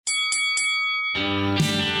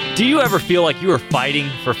Do you ever feel like you are fighting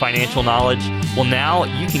for financial knowledge? Well, now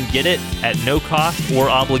you can get it at no cost or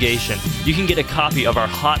obligation. You can get a copy of our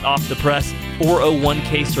hot off the press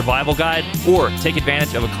 401k survival guide or take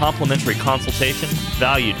advantage of a complimentary consultation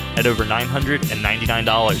valued at over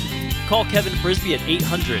 $999. Call Kevin Frisby at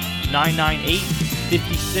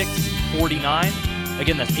 800-998-5649.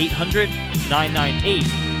 Again, that's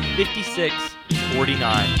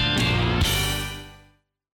 800-998-5649.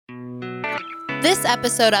 This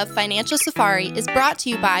episode of Financial Safari is brought to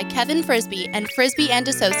you by Kevin Frisby and Frisby &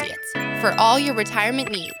 Associates for all your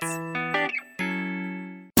retirement needs.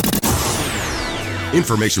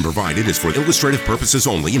 Information provided is for illustrative purposes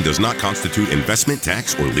only and does not constitute investment,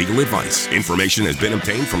 tax, or legal advice. Information has been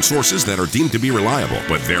obtained from sources that are deemed to be reliable,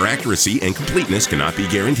 but their accuracy and completeness cannot be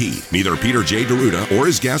guaranteed. Neither Peter J. D'Arruda or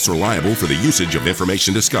his guests are liable for the usage of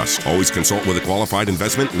information discussed. Always consult with a qualified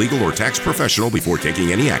investment, legal, or tax professional before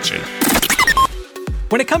taking any action.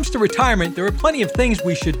 When it comes to retirement, there are plenty of things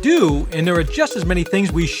we should do, and there are just as many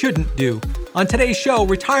things we shouldn't do. On today's show,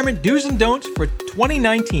 retirement do's and don'ts for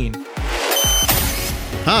 2019.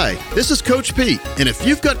 Hi, this is Coach Pete, and if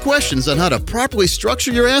you've got questions on how to properly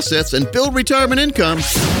structure your assets and build retirement income,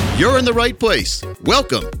 you're in the right place.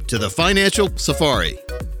 Welcome to the Financial Safari.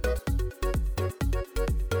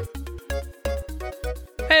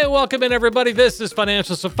 Hey, welcome in, everybody. This is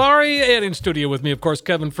Financial Safari, and in studio with me, of course,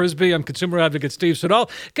 Kevin Frisby. I'm consumer advocate Steve Siddall.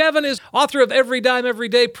 Kevin is author of Every Dime, Every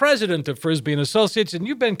Day, president of Frisby & Associates, and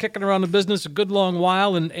you've been kicking around the business a good long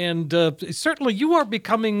while, and certainly you are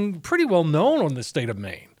becoming pretty well known on the state of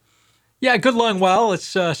Maine. Yeah, good long while. It's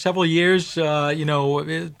several years,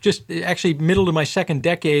 just actually middle to my second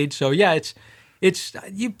decade. So, yeah, it's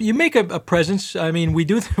you make a presence. I mean, we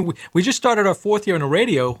just started our fourth year on the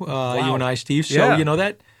radio, wow. You and I, Steve. So,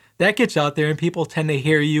 yeah. That gets out there and people tend to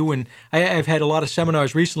hear you. And I've had a lot of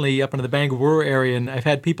seminars recently up in the Bangor area, and I've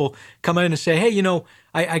had people come in and say, hey,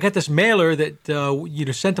 I got this mailer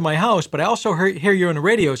that sent to my house, but I also hear you on the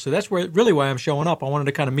radio. So that's really why I'm showing up. I wanted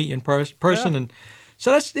to kind of meet you in person. Yeah. And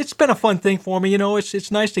so it's been a fun thing for me.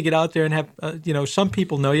 It's nice to get out there and have, some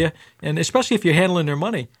people know you, and especially if you're handling their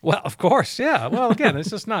money. Well, of course, yeah. Well, again, it's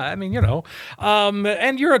just not, and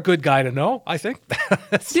you're a good guy to know, I think.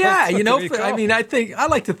 I think, I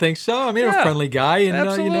like to think so. I mean, I'm a friendly guy, and,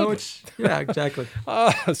 exactly.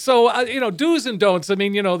 So, do's and don'ts. I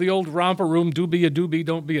mean, the old romper room, do be a doobie,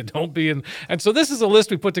 don't be a don't be. And so this is a list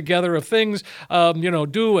we put together of things,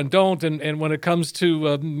 do and don't, and when it comes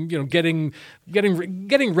to,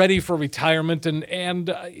 getting ready for retirement, and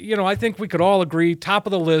I think we could all agree, top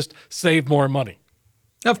of the list, save more money.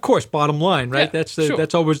 Of course, bottom line, right? Yeah,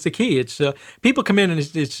 that's always the key. It's people come in, and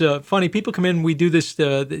it's funny. People come in. We do this,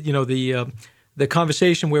 the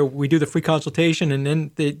conversation where we do the free consultation, and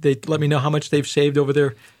then they let me know how much they've saved over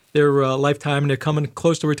their lifetime, and they're coming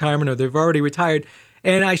close to retirement, or they've already retired.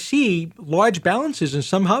 And I see large balances in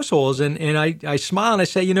some households, and I smile and I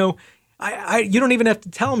say, you don't even have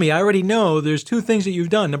to tell me. I already know there's two things that you've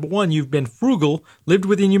done. Number one, you've been frugal, lived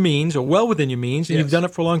within your means, or well within your means, and You've done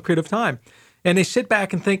it for a long period of time. And they sit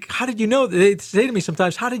back and think, how did you know? They say to me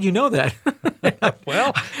sometimes, how did you know that?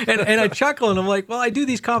 Well, and I chuckle and I'm like, well, I do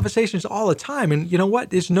these conversations all the time. And you know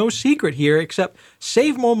what? There's no secret here except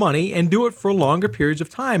save more money and do it for longer periods of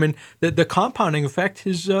time. And the compounding effect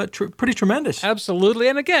is pretty tremendous. Absolutely.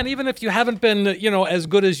 And again, even if you haven't been, as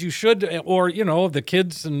good as you should, or, the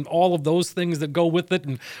kids and all of those things that go with it,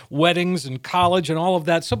 and weddings and college and all of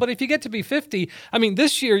that. So, but if you get to be 50, I mean,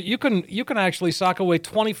 this year you can actually sock away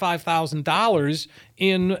 $25,000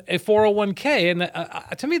 in a 401k, and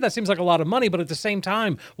to me that seems like a lot of money. But at the same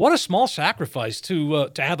time, what a small sacrifice to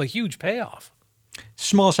have a huge payoff.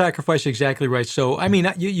 Small sacrifice, exactly right. So, I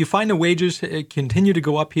mean, you find the wages continue to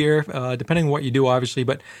go up here, depending on what you do, obviously.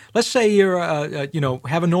 But let's say you're,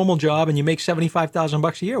 have a normal job and you make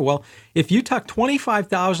 $75,000 a year. Well, if you tuck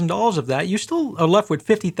 $25,000 of that, you still are left with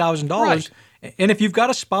 $50,000. Right. And if you've got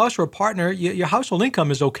a spouse or a partner, your household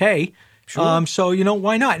income is okay. Sure. So,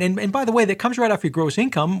 why not? And by the way, that comes right off your gross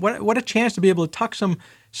income. What a chance to be able to tuck some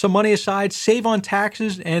money aside, save on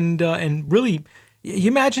taxes, and really, you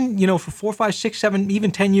imagine, for 4, 5, 6, 7,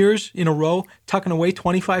 even 10 years in a row, tucking away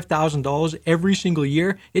 $25,000 every single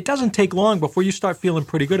year. It doesn't take long before you start feeling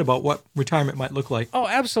pretty good about what retirement might look like. Oh,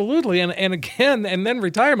 absolutely. And then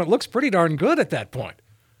retirement looks pretty darn good at that point.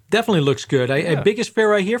 Definitely looks good. Biggest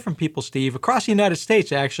fear I hear from people, Steve, across the United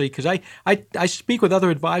States, actually, because I speak with other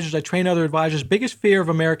advisors, I train other advisors. Biggest fear of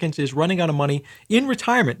Americans is running out of money in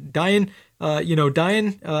retirement, dying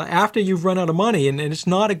after you've run out of money, and it's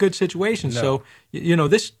not a good situation. No. So,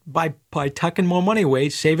 this by tucking more money away,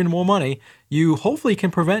 saving more money, you hopefully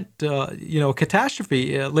can prevent, a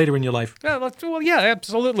catastrophe later in your life. Yeah,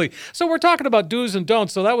 absolutely. So we're talking about do's and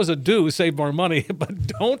don'ts. So that was a do, save more money, but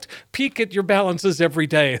don't peek at your balances every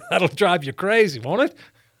day. That'll drive you crazy, won't it?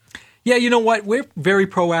 Yeah, you know what? We're very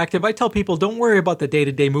proactive. I tell people, don't worry about the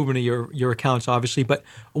day-to-day movement of your accounts, obviously, but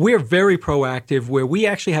we're very proactive where we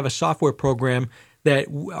actually have a software program that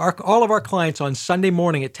all of our clients on Sunday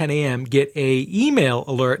morning at 10 a.m. get a email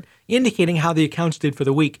alert indicating how the accounts did for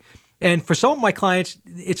the week. And for some of my clients,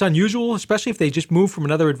 it's unusual, especially if they just move from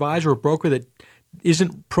another advisor or broker that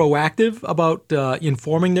isn't proactive about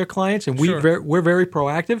informing their clients, and we're very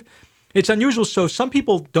proactive. It's unusual, so some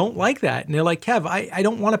people don't like that, and they're like, Kev, I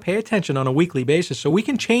don't want to pay attention on a weekly basis, so we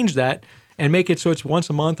can change that and make it so it's once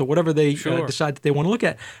a month or whatever they decide that they want to look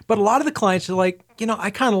at. But a lot of the clients are like, I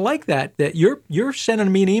kind of like that you're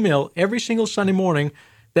sending me an email every single Sunday morning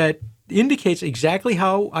that indicates exactly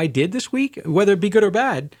how I did this week, whether it be good or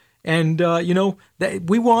bad. And that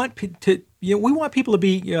we want people to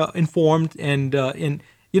be informed. And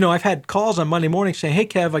I've had calls on Monday morning saying, "Hey,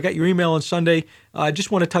 Kev, I got your email on Sunday. I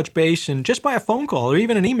just want to touch base," and just by a phone call or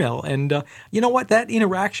even an email. And you know what? That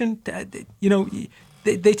interaction,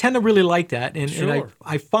 They tend to really like that, and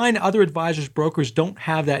I find other advisors, brokers don't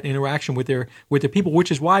have that interaction with their people, which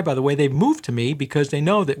is why, by the way, they've moved to me because they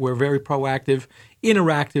know that we're very proactive,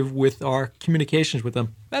 interactive with our communications with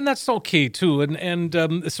them. And that's so key too, and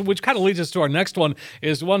so which kind of leads us to our next one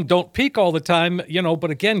is one: don't peek all the time, But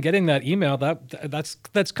again, getting that email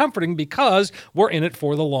that's comforting because we're in it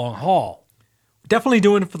for the long haul. Definitely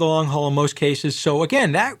doing it for the long haul in most cases. So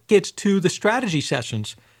again, that gets to the strategy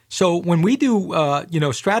sessions. So when we do,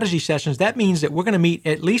 strategy sessions, that means that we're going to meet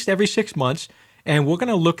at least every 6 months, and we're going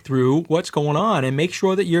to look through what's going on and make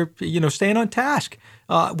sure that you're, staying on task.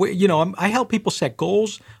 I help people set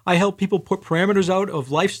goals. I help people put parameters out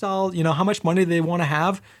of lifestyle. How much money they want to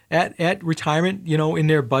have at retirement, in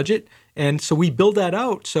their budget, and so we build that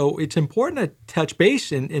out. So it's important to touch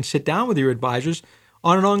base and sit down with your advisors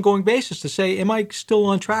on an ongoing basis to say, am I still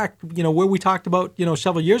on track? Where we talked about,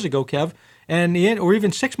 several years ago, Kev. Or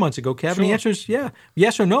even 6 months ago, Kevin. Sure. The answer is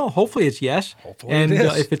yes or no. Hopefully it's yes. Hopefully it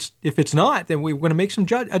is. If it's not, then we're going to make some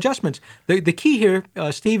adjustments. The key here,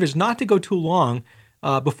 Steve, is not to go too long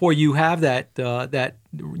before you have that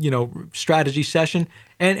strategy session,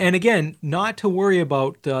 and again, not to worry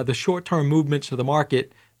about the short-term movements of the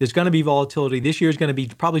market. There's going to be volatility. This year is going to be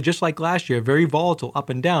probably just like last year, very volatile, up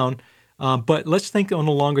and down. But let's think on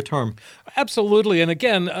the longer term. Absolutely. And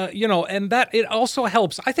again, and that it also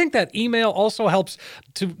helps. I think that email also helps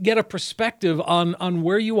to get a perspective on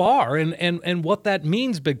where you are and what that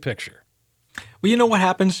means big picture. Well, what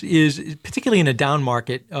happens is, particularly in a down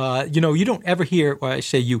market, you don't ever hear, or I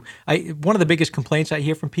say one of the biggest complaints I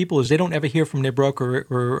hear from people is they don't ever hear from their broker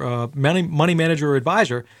or money manager or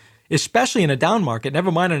advisor, especially in a down market,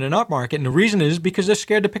 never mind in an up market. And the reason is because they're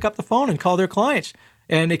scared to pick up the phone and call their clients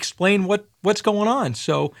and explain what's going on.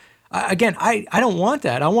 So, again, I don't want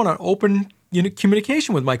that. I want an open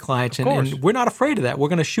communication with my clients, and we're not afraid of that. We're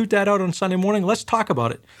going to shoot that out on Sunday morning. Let's talk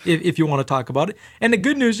about it if you want to talk about it. And the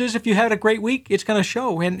good news is if you had a great week, it's going to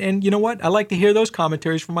show. And you know what? I like to hear those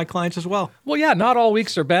commentaries from my clients as well. Well, yeah, not all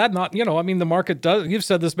weeks are bad. The market does. You've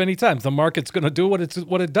said this many times. The market's going to do what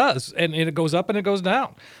it does, and it goes up and it goes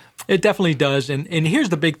down. It definitely does. And here's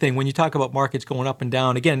the big thing when you talk about markets going up and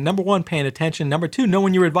down. Again, number one, paying attention. Number two,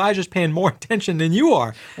 knowing your advisor's paying more attention than you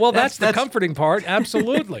are. Well, that's the comforting part.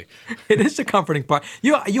 Absolutely. It is the comforting part.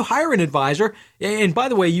 You hire an advisor, and by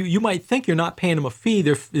the way, you might think you're not paying them a fee.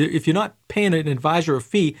 If you're not paying an advisor a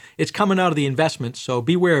fee, it's coming out of the investment. So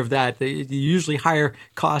beware of that. You usually higher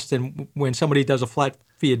cost than when somebody does a flat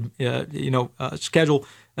fee, schedule.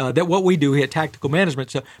 That what we do here at Tactical Management.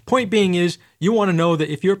 So point being is you want to know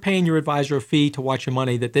that if you're paying your advisor a fee to watch your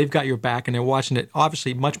money, that they've got your back and they're watching it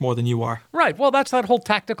obviously much more than you are. Right. Well, that's that whole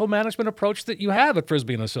tactical management approach that you have at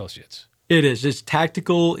Frisbie & Associates. It is. It's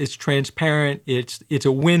tactical. It's transparent. It's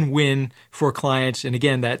a win-win for clients. And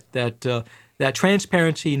again, that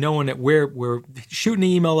transparency, knowing that we're shooting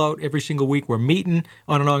the email out every single week, we're meeting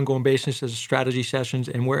on an ongoing basis as strategy sessions,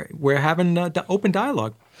 and we're having open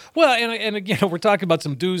dialogue. Well, and again, we're talking about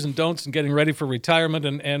some do's and don'ts and getting ready for retirement,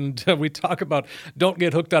 and we talk about don't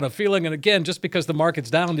get hooked on a feeling. And again, just because the market's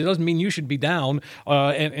down, it doesn't mean you should be down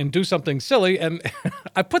and do something silly. And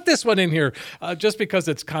I put this one in here just because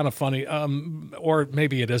it's kind of funny, or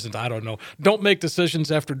maybe it isn't. I don't know. Don't make decisions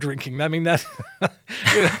after drinking. I mean, that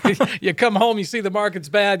you come home, you see the market's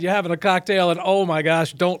bad, you're having a cocktail, and oh my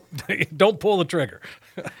gosh, don't pull the trigger.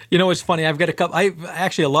 It's funny. I've got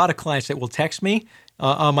a lot of clients that will text me.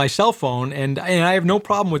 on my cell phone, and I have no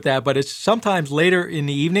problem with that. But it's sometimes later in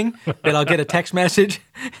the evening that I'll get a text message,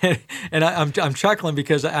 and I'm chuckling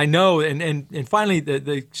because I know, and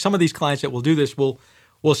finally, some of these clients that will do this will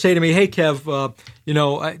say to me, "Hey, Kev,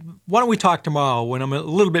 why don't we talk tomorrow when I'm in a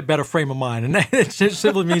little bit better frame of mind?" And it just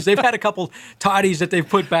simply means they've had a couple toddies that they've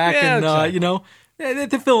put back, exactly.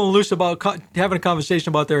 They're feeling loose about having a conversation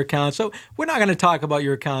about their accounts. So we're not going to talk about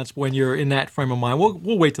your accounts when you're in that frame of mind.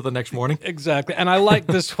 We'll wait till the next morning. Exactly. And I like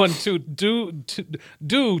this one too.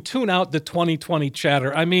 Do tune out the 2020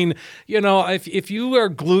 chatter. I mean, if you are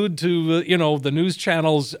glued to, the news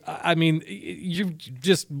channels, I mean, you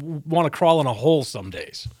just want to crawl in a hole some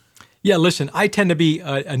days. Yeah, listen, I tend to be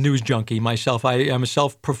a news junkie myself. I am a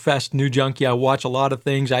self-professed news junkie. I watch a lot of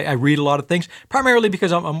things. I read a lot of things, primarily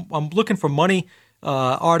because I'm looking for money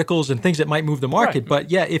articles and things that might move the market. Right.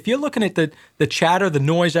 But yeah, if you're looking at the chatter, the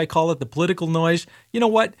noise, I call it, the political noise, you know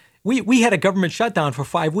what? We had a government shutdown for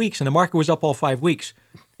 5 weeks, and the market was up all 5 weeks.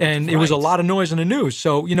 And It was a lot of noise in the news.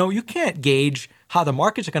 So, you can't gauge how the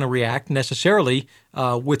markets are going to react necessarily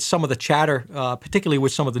with some of the chatter, particularly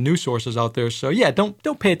with some of the news sources out there. So, yeah,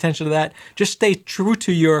 don't pay attention to that. Just stay true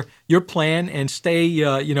to your plan and stay,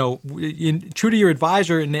 true to your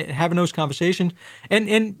advisor and having those conversations.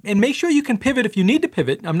 And make sure you can pivot if you need to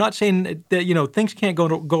pivot. I'm not saying that, things can't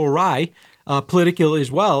go awry politically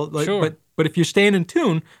as well. Sure. But if you're staying in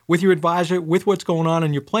tune with your advisor, with what's going on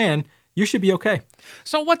in your plan, you should be okay.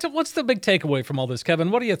 So what's the big takeaway from all this, Kevin?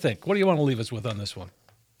 What do you think? What do you want to leave us with on this one?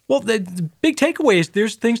 Well, the big takeaway is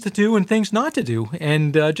there's things to do and things not to do,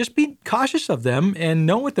 and just be cautious of them and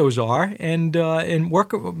know what those are, and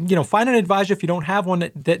work. Find an advisor if you don't have one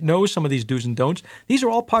that knows some of these do's and don'ts. These are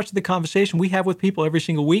all parts of the conversation we have with people every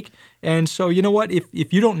single week. And so, you know what?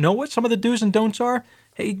 If you don't know what some of the do's and don'ts are,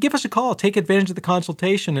 hey, give us a call. Take advantage of the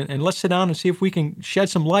consultation, and let's sit down and see if we can shed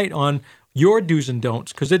some light on your do's and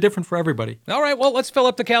don'ts, because they're different for everybody. All right, well, let's fill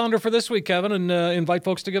up the calendar for this week, Kevin, and invite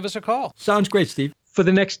folks to give us a call. Sounds great, Steve. For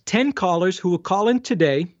the next 10 callers who will call in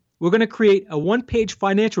today, we're going to create a one-page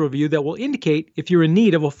financial review that will indicate if you're in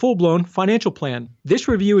need of a full-blown financial plan. This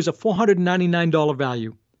review is a $499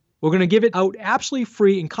 value. We're going to give it out absolutely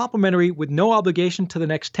free and complimentary with no obligation to the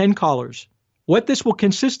next 10 callers. What this will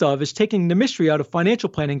consist of is taking the mystery out of financial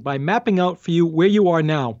planning by mapping out for you where you are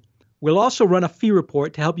now. We'll also run a fee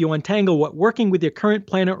report to help you untangle what working with your current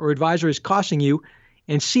planner or advisor is costing you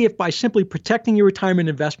and see if by simply protecting your retirement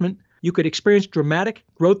investment, you could experience dramatic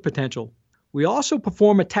growth potential. We also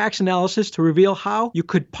perform a tax analysis to reveal how you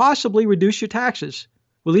could possibly reduce your taxes.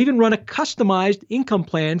 We'll even run a customized income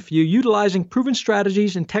plan for you utilizing proven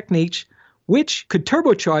strategies and techniques which could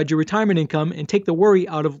turbocharge your retirement income and take the worry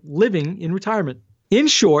out of living in retirement. In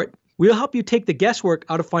short, we'll help you take the guesswork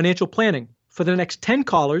out of financial planning. For the next 10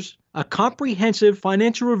 callers, a comprehensive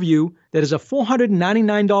financial review that is a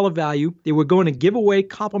 $499 value that we're going to give away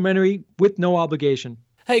complimentary with no obligation.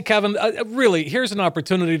 Hey, Kevin, really, here's an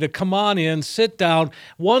opportunity to come on in, sit down,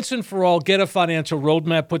 once and for all, get a financial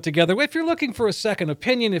roadmap put together. If you're looking for a second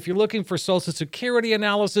opinion, if you're looking for Social Security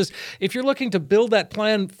analysis, if you're looking to build that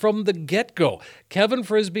plan from the get-go, Kevin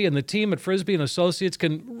Frisbie and the team at Frisbie & Associates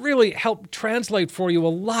can really help translate for you a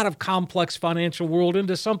lot of complex financial world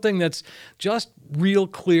into something that's just real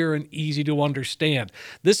clear and easy to understand.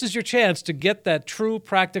 This is your chance to get that true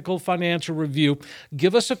practical financial review.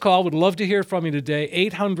 Give us a call. We'd love to hear from you today,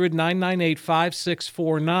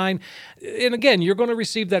 800-998-5649. And again, you're going to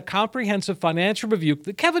receive that comprehensive financial review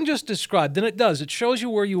that Kevin just described, and it does. It shows you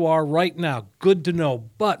where you are right now. Good to know.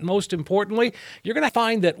 But most importantly, you're going to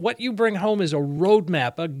find that what you bring home is a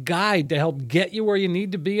roadmap, a guide to help get you where you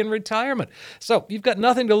need to be in retirement. So you've got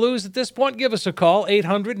nothing to lose at this point. Give us a call,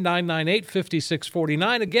 800-998-5649.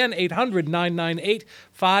 Again,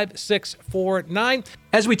 800-998-5649.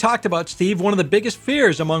 As we talked about, Steve, one of the biggest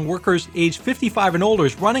fears among workers aged 55 and older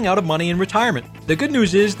is running out of money in retirement. The good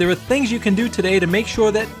news is there are things you can do today to make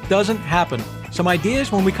sure that doesn't happen. Some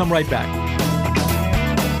ideas when we come right back.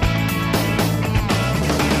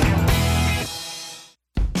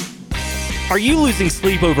 Are you losing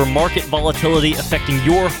sleep over market volatility affecting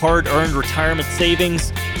your hard-earned retirement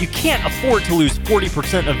savings? You can't afford to lose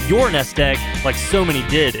 40% of your nest egg like so many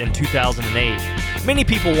did in 2008. Many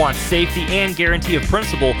people want safety and guarantee of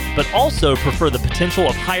principal, but also prefer the potential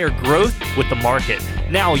of higher growth with the market.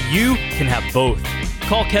 Now you can have both.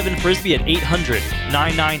 Call Kevin Frisbie at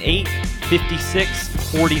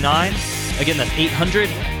 800-998-5649. Again, that's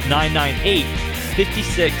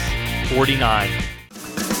 800-998-5649.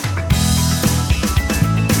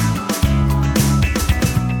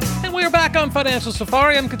 Back on Financial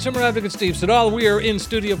Safari, I'm consumer advocate Steve Siddall. We are in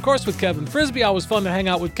studio, of course, with Kevin Frisby. Always fun to hang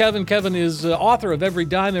out with Kevin. Kevin is author of Every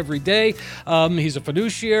Dime, Every Day. He's a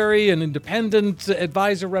fiduciary, an independent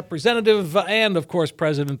advisor representative, and, of course,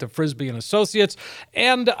 president of Frisby and Associates.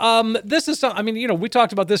 And this is, we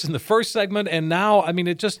talked about this in the first segment, and now,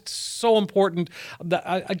 it's just so important.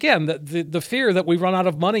 That, again, the fear that we run out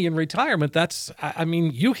of money in retirement,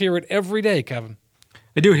 you hear it every day, Kevin.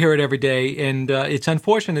 I do hear it every day, and it's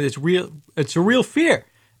unfortunate. It's real. It's a real fear,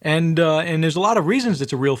 and there's a lot of reasons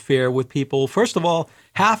it's a real fear with people. First of all,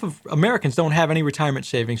 half of Americans don't have any retirement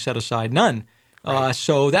savings set aside, none. Right.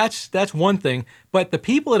 So that's one thing. But the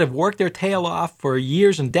people that have worked their tail off for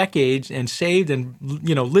years and decades and saved and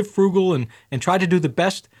lived frugal and tried to do the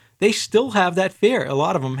best, they still have that fear. A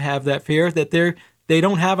lot of them have that fear that they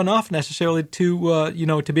don't have enough necessarily to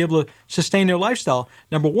to be able to sustain their lifestyle.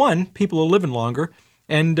 Number one, people are living longer.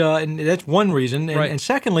 And that's one reason. And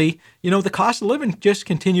secondly, the cost of living just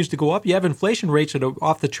continues to go up. You have inflation rates that are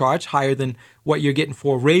off the charts, higher than what you're getting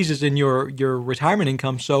for raises in your retirement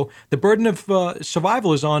income. So the burden of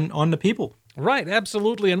survival is on the people. Right,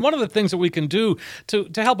 absolutely. And one of the things that we can do to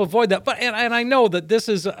help avoid that, and I know that this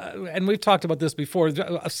is, and we've talked about this before,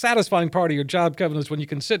 a satisfying part of your job, Kevin, is when you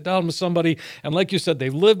can sit down with somebody, and like you said,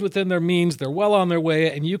 they've lived within their means, they're well on their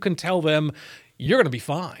way, and you can tell them, you're going to be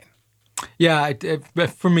fine. Yeah,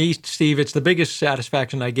 for me, Steve, it's the biggest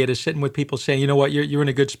satisfaction I get is sitting with people saying, you know what, you're in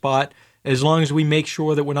a good spot. As long as we make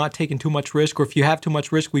sure that we're not taking too much risk, or if you have too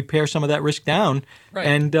much risk, we pare some of that risk down, right,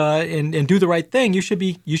 and do the right thing. You should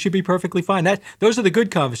be perfectly fine. Those are the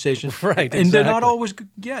good conversations, right? And exactly.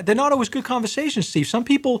 they're not always good conversations, Steve. Some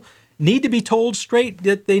people need to be told straight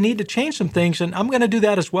that they need to change some things, and I'm going to do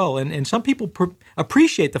that as well. And some people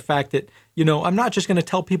appreciate the fact that, I'm not just going to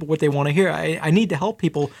tell people what they want to hear. I need to help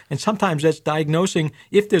people, and sometimes that's diagnosing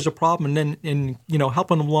if there's a problem and then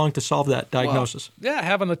helping them along to solve that diagnosis. Well, yeah,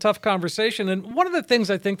 having a tough conversation. And one of the things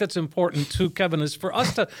I think that's important too, Kevin, is for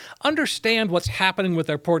us to understand what's happening with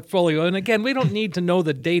our portfolio. And again, we don't need to know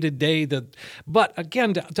the day-to-day, but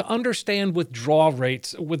again, to understand withdrawal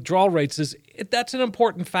rates. Withdrawal rates that's an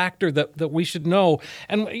important factor that we should know.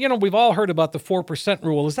 And we've all heard about the 4%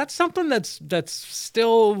 rule. Is that something that's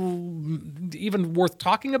still even worth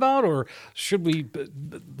talking about, or should we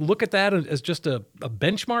look at that as just a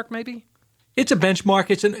benchmark maybe? It's a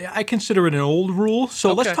benchmark. I consider it an old rule.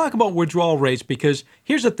 So Let's talk about withdrawal rates, because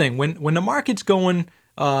here's the thing. When the market's going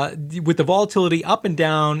with the volatility up and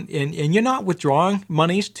down, and you're not withdrawing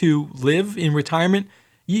monies to live in retirement,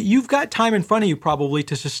 you've got time in front of you probably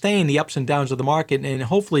to sustain the ups and downs of the market and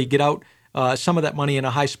hopefully get out some of that money in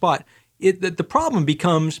a high spot. The problem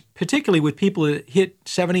becomes, particularly with people that hit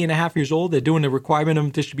 70 and a half years old, they're doing the requirement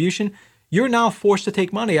of distribution, you're now forced to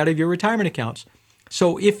take money out of your retirement accounts.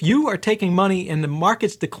 So if you are taking money and the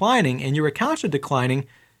market's declining and your accounts are declining,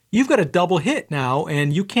 you've got a double hit now,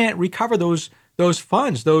 and you can't recover those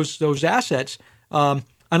funds, those assets,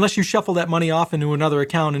 unless you shuffle that money off into another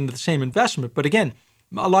account into the same investment. But again,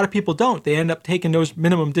 a lot of people don't. They end up taking those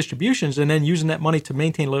minimum distributions and then using that money to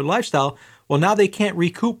maintain their lifestyle. Well, now they can't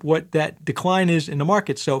recoup what that decline is in the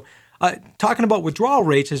market. So talking about withdrawal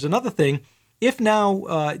rates is another thing. If now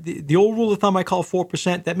the old rule of thumb I call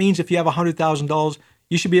 4%, that means if you have $100,000,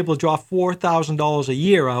 you should be able to draw $4,000 a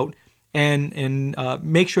year out and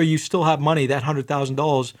make sure you still have money, that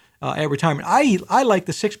 $100,000 at retirement. I like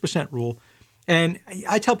the 6% rule. And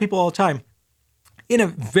I tell people all the time, in a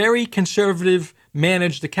very conservative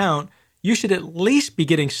managed account, you should at least be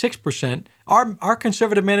getting 6%. Our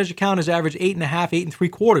conservative managed account has averaged 8.5%,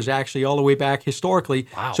 8.75%, actually, all the way back historically.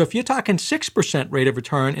 Wow. So if you're talking 6% rate of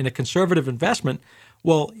return in a conservative investment,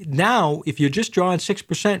 well, now if you're just drawing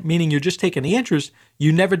 6%, meaning you're just taking the interest,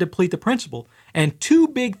 you never deplete the principal. And two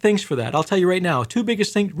big things for that, I'll tell you right now, two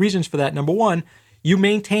biggest reasons for that. Number one, you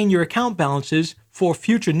maintain your account balances for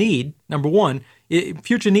future need. Number one,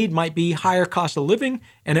 future need might be higher cost of living,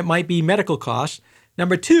 and it might be medical costs.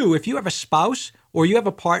 Number two, if you have a spouse or you have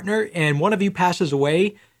a partner and one of you passes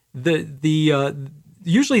away,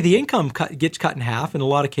 usually the income gets cut in half in a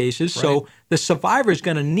lot of cases. Right. So the survivor is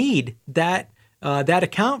going to need that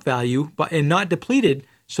account value, and not depleted,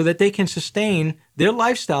 so that they can sustain their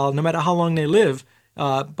lifestyle no matter how long they live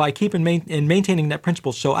by keeping and maintaining that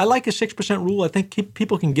principle. So I like a 6% rule. I think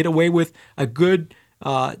people can get away with a good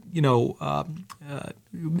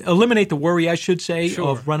eliminate the worry, I should say, sure,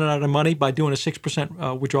 of running out of money by doing a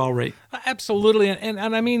 6% withdrawal rate. Absolutely. And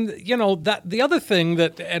I mean, that the other thing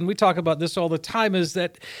that, and we talk about this all the time, is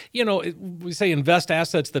that, we say invest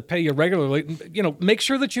assets that pay you regularly, make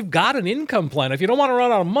sure that you've got an income plan. If you don't want to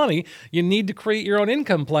run out of money, you need to create your own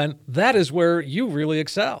income plan. That is where you really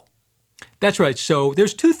excel. That's right. So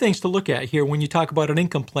there's two things to look at here when you talk about an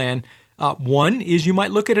income plan. One is you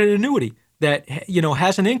might look at an annuity that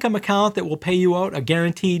has an income account that will pay you out a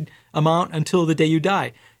guaranteed amount until the day you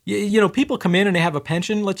die. People come in and they have a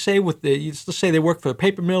pension, let's say let's say they work for a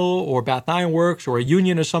paper mill or Bath Iron Works or a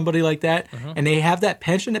union or somebody like that, and they have that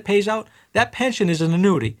pension that pays out. That pension is an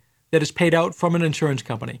annuity that is paid out from an insurance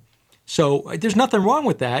company. So there's nothing wrong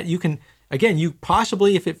with that. You can, again, you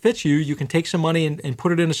possibly, if it fits you, you can take some money and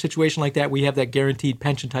put it in a situation like that where you have that guaranteed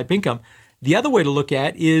pension type income. The other way to look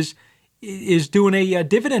at is doing a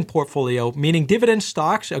dividend portfolio, meaning dividend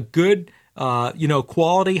stocks, a good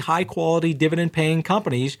quality, high quality dividend paying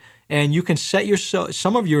companies, and you can set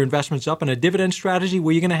some of your investments up in a dividend strategy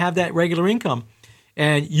where you're going to have that regular income.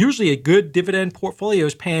 And usually a good dividend portfolio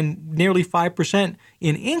is paying nearly 5%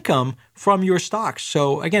 in income from your stocks.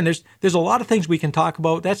 So again, there's a lot of things we can talk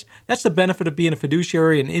about. That's the benefit of being a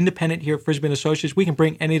fiduciary and independent here at Frisbie & Associates. We can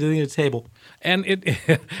bring anything to the table. And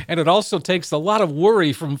it also takes a lot of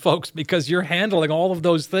worry from folks because you're handling all of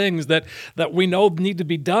those things that we know need to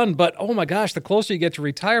be done. But oh my gosh, the closer you get to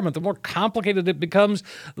retirement, the more complicated it becomes.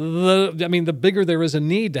 The bigger there is a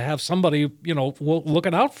need to have somebody,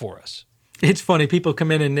 looking out for us. It's funny. People come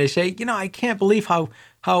in and they say, I can't believe how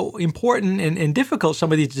important and difficult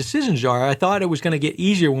some of these decisions are. I thought it was going to get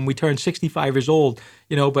easier when we turned 65 years old,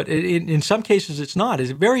 but in some cases it's not. It's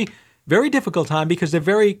a very, very difficult time because they're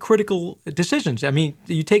very critical decisions. I mean,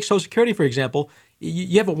 you take Social Security, for example.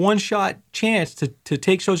 You have a one-shot chance to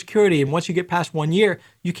take Social Security, and once you get past 1 year,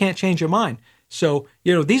 you can't change your mind. So,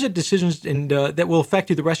 these are decisions that will affect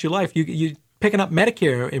you the rest of your life. You picking up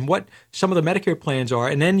Medicare and what some of the Medicare plans are,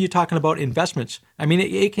 and then you're talking about investments. I mean,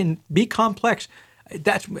 it can be complex.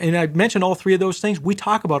 And I mentioned all three of those things. We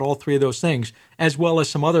talk about all three of those things, as well as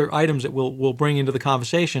some other items that we'll bring into the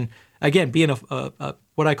conversation. Again, being a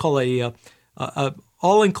what I call a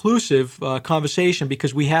all-inclusive conversation,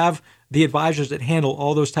 because we have the advisors that handle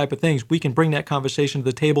all those type of things. We can bring that conversation to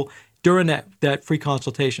the table during that free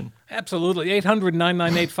consultation. Absolutely.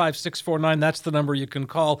 800-998-5649. That's the number you can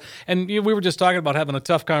call. And we were just talking about having a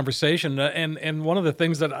tough conversation. And one of the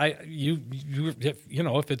things that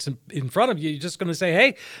if it's in front of you, you're just going to say, hey,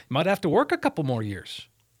 you might have to work a couple more years.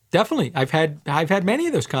 Definitely. I've had many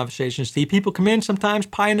of those conversations, Steve. People come in sometimes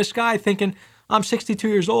pie in the sky thinking, I'm 62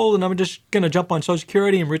 years old and I'm just going to jump on Social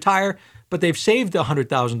Security and retire, but they've saved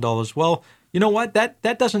 $100,000. Well, you know what? That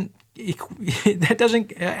doesn't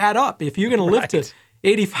add up. If you're going to live to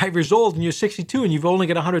 85 years old and you're 62 and you've only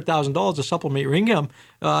got $100,000 to supplement your income,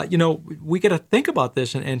 we got to think about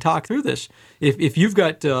this and talk through this. If you've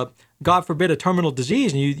got, God forbid, a terminal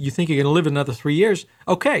disease and you think you're going to live another 3 years,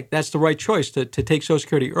 okay, that's the right choice to take Social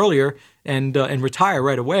Security earlier and retire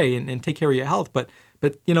right away and take care of your health. But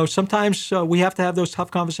sometimes we have to have those tough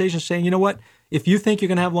conversations saying, you know what, if you think you're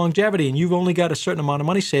going to have longevity and you've only got a certain amount of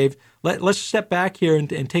money saved, let's step back here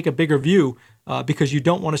and take a bigger view because you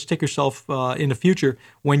don't want to stick yourself in the future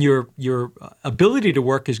when your ability to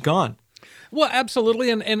work is gone. Well, absolutely.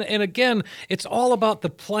 And again, it's all about the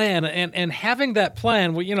plan and having that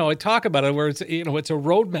plan. I talk about it where it's, it's a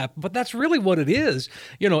roadmap, but that's really what it is,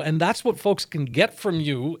 and that's what folks can get from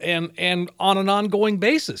you and on an ongoing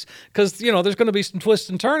basis. Because, there's going to be some twist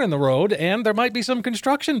and turn in the road and there might be some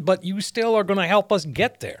construction, but you still are going to help us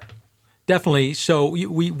get there. Definitely. So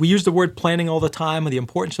we use the word planning all the time and the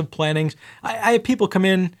importance of planning. I have people come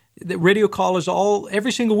in, the radio callers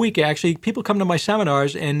every single week, actually. People come to my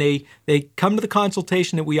seminars and they come to the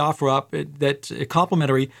consultation that we offer up that's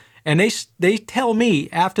complimentary, and they tell me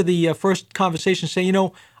after the first conversation, say,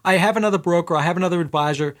 I have another broker, I have another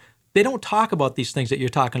advisor. They don't talk about these things that you're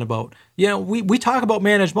talking about. We talk about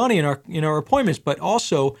managed money in our appointments, but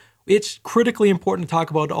also it's critically important to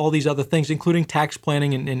talk about all these other things, including tax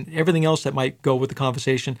planning and everything else that might go with the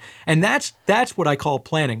conversation. And that's what I call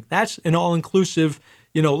planning. That's an all-inclusive.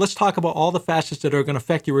 Let's talk about all the facets that are going to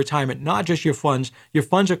affect your retirement, not just your funds. Your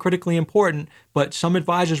funds are critically important, but some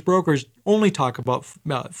advisors, brokers only talk about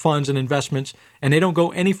funds and investments, and they don't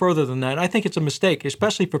go any further than that. I think it's a mistake,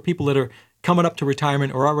 especially for people that are coming up to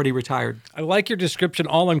retirement or already retired. I like your description,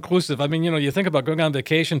 all-inclusive. I mean, you think about going on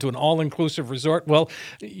vacation to an all-inclusive resort. Well,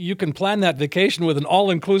 you can plan that vacation with an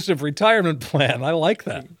all-inclusive retirement plan. I like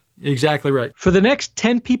that. Exactly right. For the next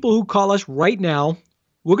 10 people who call us right now,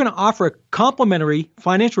 we're going to offer a complimentary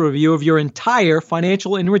financial review of your entire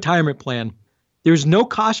financial and retirement plan. There's no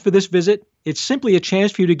cost for this visit. It's simply a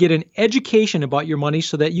chance for you to get an education about your money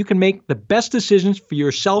so that you can make the best decisions for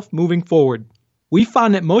yourself moving forward. We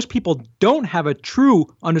found that most people don't have a true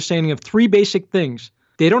understanding of three basic things.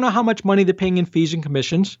 They don't know how much money they're paying in fees and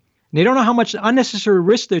commissions. And they don't know how much unnecessary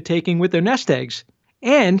risk they're taking with their nest eggs.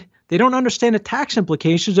 And they don't understand the tax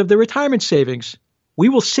implications of their retirement savings. We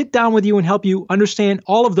will sit down with you and help you understand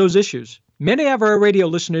all of those issues. Many of our radio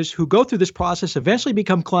listeners who go through this process eventually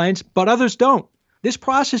become clients, but others don't. This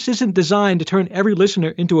process isn't designed to turn every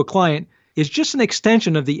listener into a client. It's just an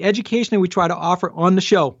extension of the education that we try to offer on the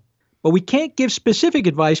show. But we can't give specific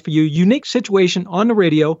advice for your unique situation on the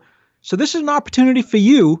radio, so this is an opportunity for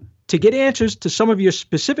you to get answers to some of your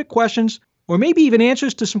specific questions, or maybe even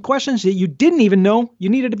answers to some questions that you didn't even know you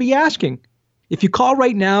needed to be asking. If you call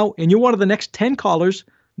right now and you're one of the next 10 callers,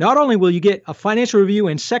 not only will you get a financial review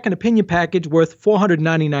and second opinion package worth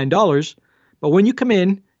 $499, but when you come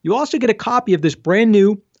in, you also get a copy of this brand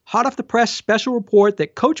new, hot off the press special report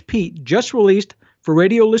that Coach Pete just released for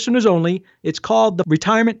radio listeners only. It's called the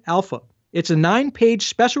Retirement Alpha. It's a 9-page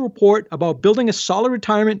special report about building a solid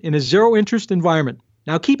retirement in a zero-interest environment.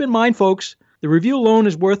 Now keep in mind, folks, the review alone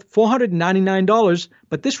is worth $499,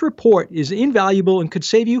 but this report is invaluable and could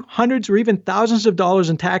save you hundreds or even thousands of dollars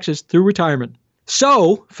in taxes through retirement.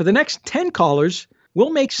 So, for the next 10 callers,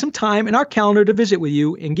 we'll make some time in our calendar to visit with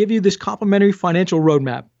you and give you this complimentary financial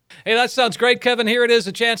roadmap. Hey, that sounds great, Kevin. Here it is,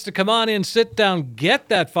 a chance to come on in, sit down, get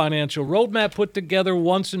that financial roadmap put together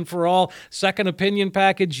once and for all. Second opinion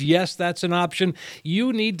package, yes, that's an option.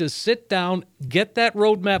 You need to sit down, get that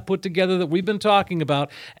roadmap put together that we've been talking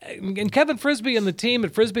about. And Kevin Frisbie and the team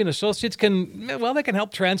at Frisbie & Associates can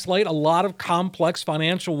help translate a lot of complex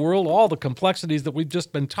financial world, all the complexities that we've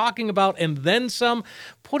just been talking about, and then some,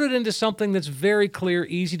 put it into something that's very clear,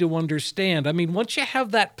 easy to understand. I mean, once you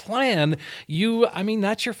have that plan,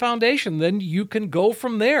 that's your foundation. Then you can go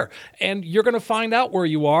from there, and you're going to find out where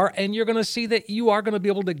you are, and you're going to see that you are going to be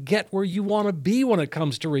able to get where you want to be when it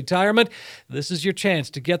comes to retirement. This is your chance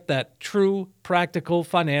to get that true, practical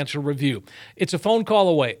financial review. It's a phone call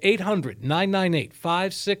away,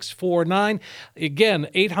 800-998-5649. Again,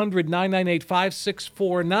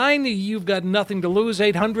 800-998-5649. You've got nothing to lose,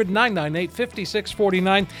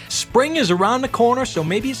 800-998-5649. Spring is around the corner, so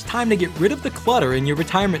maybe it's time to get rid of the clutter in your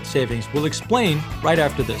retirement savings. We'll explain right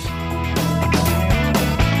after this.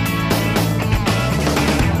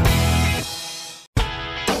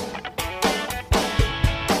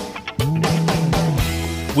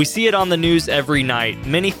 We see it on the news every night.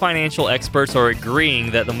 Many financial experts are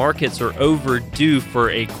agreeing that the markets are overdue for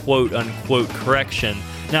a quote-unquote correction.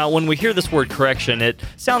 Now, when we hear this word correction, it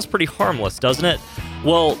sounds pretty harmless, doesn't it?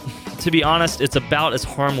 Well, to be honest, it's about as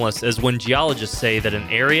harmless as when geologists say that an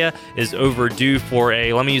area is overdue for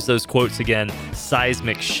a, let me use those quotes again,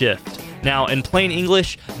 seismic shift. Now, in plain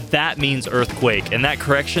English, that means earthquake, and that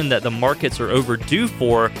correction that the markets are overdue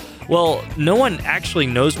for, well, no one actually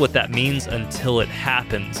knows what that means until it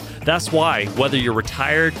happens. That's why, whether you're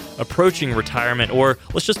retired, approaching retirement, or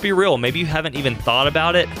let's just be real, maybe you haven't even thought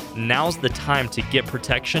about it, now's the time to get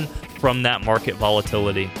protection from that market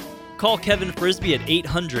volatility. Call Kevin Frisbie at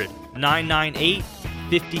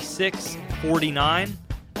 800-998-5649.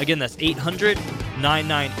 Again, that's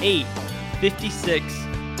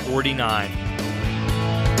 800-998-5649.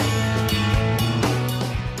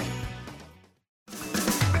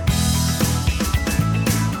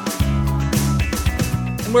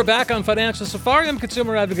 We're back on Financial Safari. I'm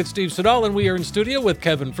consumer advocate Steve Siddall, and we are in studio with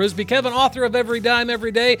Kevin Frisbie. Kevin, author of Every Dime,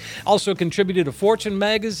 Every Day, also contributed to Fortune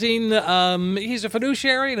magazine. He's a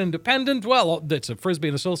fiduciary, an independent. Well, it's a Frisbie &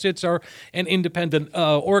 Associates are an independent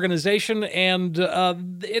organization, and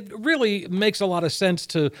it really makes a lot of sense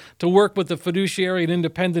to work with the fiduciary and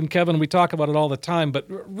independent, Kevin. We talk about it all the time, but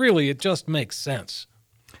really it just makes sense.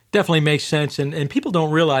 Definitely makes sense, and people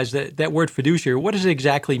don't realize that word fiduciary, what does it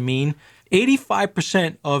exactly mean?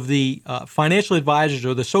 85% of the financial advisors,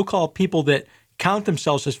 or the so-called people that count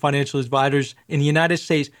themselves as financial advisors in the United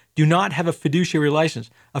States, do not have a fiduciary license.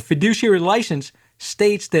 A fiduciary license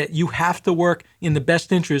states that you have to work in the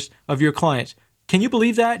best interest of your clients. Can you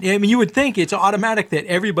believe that? I mean, you would think it's automatic that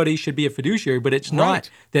everybody should be a fiduciary, but it's not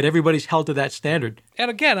that everybody's held to that standard.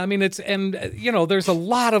 And again, I mean, there's a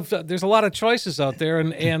lot of choices out there,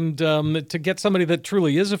 and to get somebody that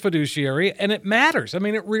truly is a fiduciary, and it matters. I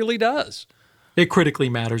mean, it really does. It critically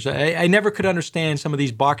matters. I never could understand some of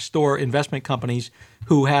these box store investment companies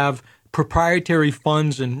who have proprietary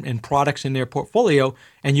funds and products in their portfolio,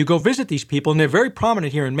 and you go visit these people, and they're very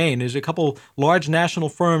prominent here in Maine. There's a couple large national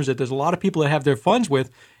firms that there's a lot of people that have their funds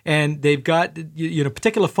with, and they've got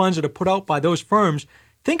particular funds that are put out by those firms.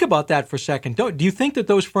 Think about that for a second. Do you think that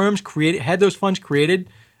those firms had those funds created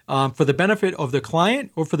for the benefit of the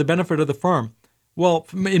client or for the benefit of the firm? Well,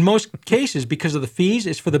 in most cases, because of the fees,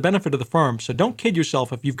 it's for the benefit of the firm. So don't kid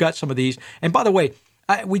yourself if you've got some of these. And by the way,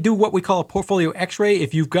 we do what we call a portfolio x-ray.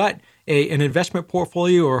 If you've got an investment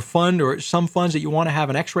portfolio or a fund or some funds that you want to have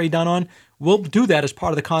an x-ray done on, we'll do that as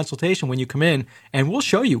part of the consultation when you come in, and we'll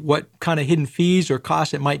show you what kind of hidden fees or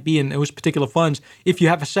costs it might be in those particular funds. If you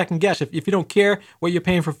have a second guess, if you don't care what you're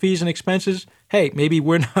paying for fees and expenses, hey, maybe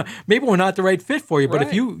we're not the right fit for you. But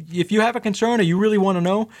Right. if you have a concern or you really want to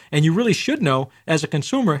know, and you really should know as a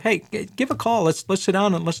consumer, hey, give a call. Let's sit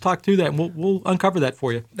down and let's talk through that, and we'll uncover that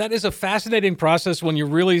for you. That is a fascinating process when you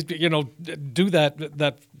really, do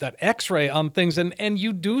that X-ray on things, and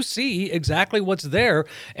you do see exactly what's there.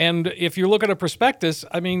 And if you look at a prospectus,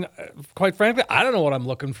 I mean, quite frankly, I don't know what I'm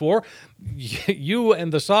looking for. You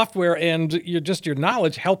and the software and your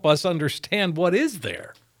knowledge help us understand what is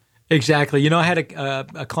there. Exactly. I had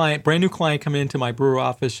a client, brand new client, come into my Brewer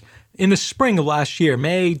office in the spring of last year,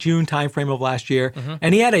 May, June timeframe of last year,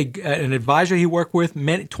 and he had an advisor he worked with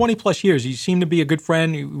 20 plus years. He seemed to be a good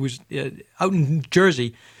friend. He was out in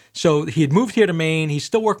Jersey, so he had moved here to Maine. He's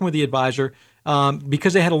still working with the advisor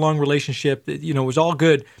because they had a long relationship. It was all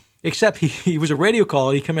good. Except he was a radio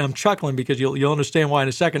caller. He came in. I'm chuckling because you'll understand why in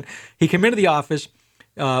a second. He came into the office.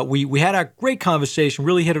 We had a great conversation.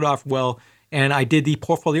 Really hit it off well. And I did the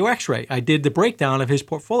portfolio X-ray. I did the breakdown of his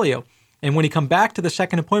portfolio. And when he come back to the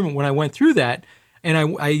second appointment, when I went through that, and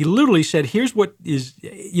I literally said, "Here's what is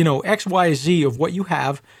X, Y, Z of what you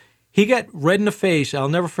have." He got red in the face. I'll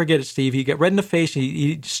never forget it, Steve. He got red in the face.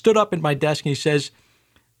 He stood up at my desk and he says,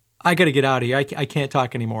 "I got to get out of here. I can't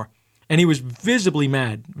talk anymore." And he was visibly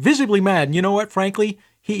mad. And you know what? Frankly,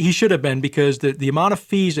 he should have been, because the amount of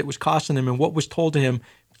fees it was costing him and what was told to him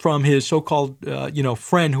from his so-called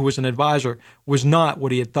friend who was an advisor was not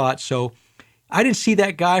what he had thought. So I didn't see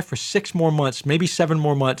that guy for 6 more months, maybe 7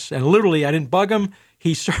 more months. And literally, I didn't bug him.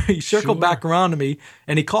 He circled back around to me,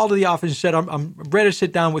 and he called to the office and said, I'm ready to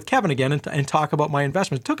sit down with Kevin again and talk about my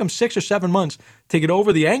investments. It took him 6 or 7 months to get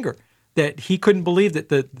over the anger that he couldn't believe that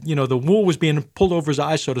the wool was being pulled over his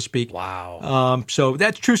eyes, so to speak. Wow. So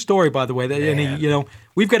that's a true story, by the way. And he,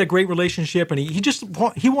 we've got a great relationship, and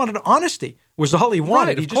he wanted honesty was all he wanted.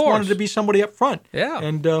 Right, he of just wanted course. to be somebody up front. Yeah.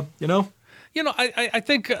 And I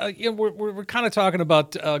think we're kind of talking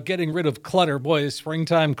about getting rid of clutter. Boy,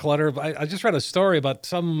 springtime clutter. I just read a story about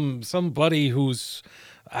somebody who's,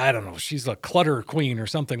 I don't know, she's a clutter queen or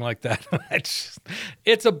something like that.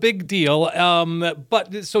 It's a big deal.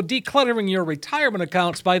 But so decluttering your retirement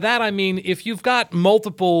accounts, by that I mean if you've got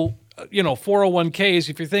multiple 401ks,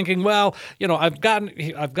 if you're thinking, well, I've got a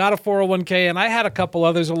 401k and I had a couple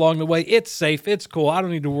others along the way. It's safe. It's cool. I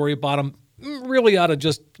don't need to worry about them. Really ought to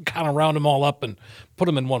just kind of round them all up and put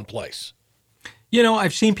them in one place.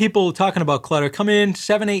 I've seen people talking about clutter come in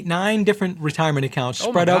 7, 8, 9 different retirement accounts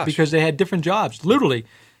spread out because they had different jobs, literally.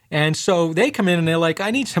 And so they come in and they're like,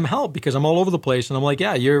 I need some help because I'm all over the place. And I'm like,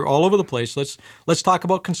 yeah, you're all over the place. Let's talk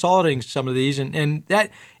about consolidating some of these. And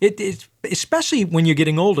that it's especially when you're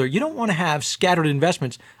getting older, you don't want to have scattered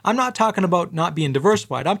investments. I'm not talking about not being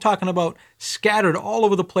diversified. I'm talking about scattered all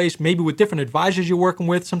over the place, maybe with different advisors you're working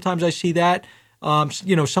with. Sometimes I see that.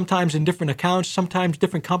 Sometimes in different accounts, sometimes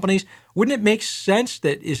different companies. Wouldn't it make sense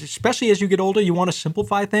that, especially as you get older, you want to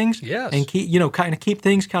simplify things? Yes. And keep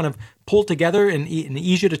things kind of pulled together and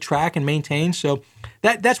easier to track and maintain. So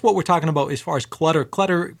that's what we're talking about as far as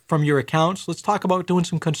clutter from your accounts. Let's talk about doing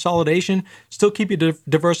some consolidation, still keep you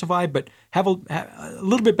diversified, but have a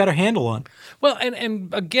little bit better handle on. Well,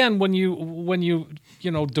 and again, when you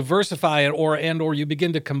diversify it or you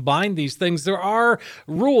begin to combine these things, there are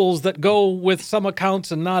rules that go with some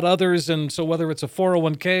accounts and not others. And so whether it's a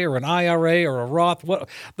 401k or an IRA or a Roth,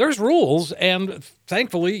 there's rules, and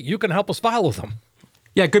thankfully you can help us follow them.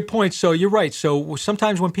 Yeah, good point. So you're right. So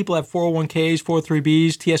sometimes when people have 401ks,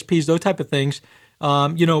 403bs, TSPs, those type of things,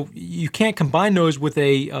 you can't combine those with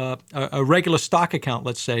a regular stock account,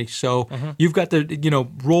 let's say. So you've got to,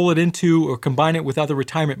 roll it into or combine it with other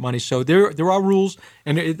retirement money. So there are rules,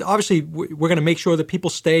 and obviously we're going to make sure that people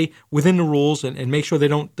stay within the rules and make sure they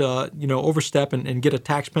don't, overstep and get a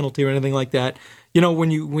tax penalty or anything like that.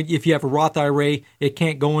 If you have a Roth IRA, it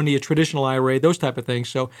can't go into your traditional IRA, those type of things.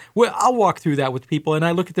 So I'll walk through that with people, and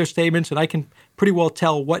I look at their statements, and I can pretty well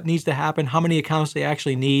tell what needs to happen, how many accounts they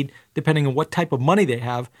actually need, depending on what type of money they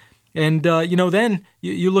have. And, then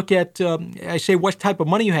you look at, I say, what type of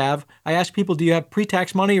money you have. I ask people, do you have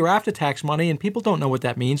pre-tax money or after-tax money? And people don't know what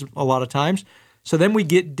that means a lot of times. So then we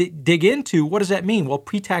dig into, what does that mean? Well,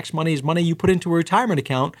 pre-tax money is money you put into a retirement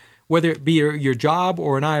account, whether it be your job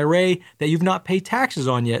or an IRA that you've not paid taxes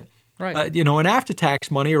on yet. Right. An after-tax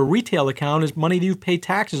money or a retail account is money that you've paid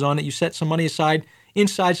taxes on, that you set some money aside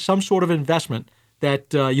inside some sort of investment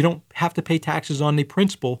that you don't have to pay taxes on the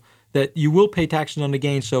principal that you will pay taxes on the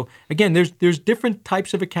gain. So again, there's different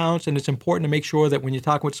types of accounts, and it's important to make sure that when you're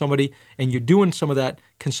talking with somebody and you're doing some of that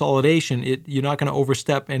consolidation, you're not going to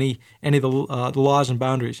overstep any of the laws and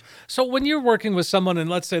boundaries. So when you're working with someone, and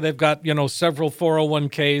let's say they've got several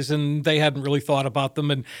 401ks and they hadn't really thought about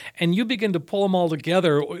them, and you begin to pull them all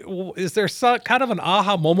together, is there kind of an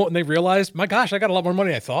aha moment when they realize, my gosh, I got a lot more money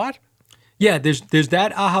than I thought? Yeah, there's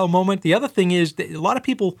that aha moment. The other thing is that a lot of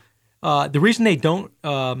people, the reason they don't,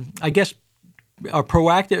 I guess, are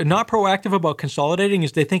not proactive about consolidating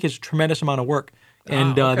is they think it's a tremendous amount of work.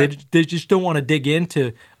 And they just don't want to dig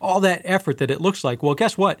into all that effort that it looks like. Well,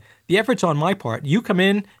 guess what? The effort's on my part. You come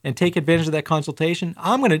in and take advantage of that consultation.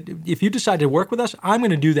 If you decide to work with us, I'm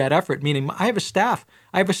going to do that effort, meaning I have a staff.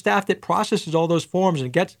 I have a staff that processes all those forms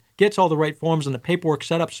and gets all the right forms and the paperwork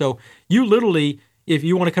set up. So you literally, if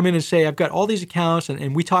you want to come in and say, I've got all these accounts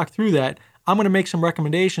and we talk through that, I'm going to make some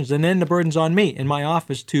recommendations, and then the burden's on me in my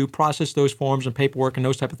office to process those forms and paperwork and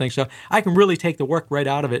those type of things. So I can really take the work right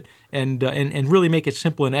out of it and really make it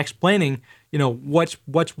simple in explaining, what's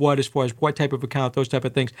what as far as what type of account, those type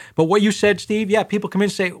of things. But what you said, Steve, yeah, people come in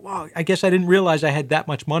and say, wow, I guess I didn't realize I had that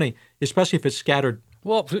much money, especially if it's scattered.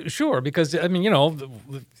 Well, sure, because it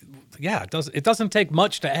doesn't take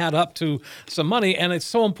much to add up to some money, and it's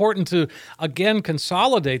so important to again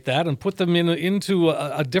consolidate that and put them into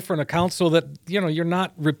a different account so that you're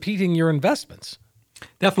not repeating your investments.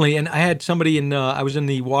 Definitely, and I had somebody I was in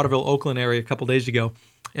the Waterville, Oakland area a couple days ago,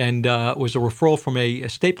 and it was a referral from a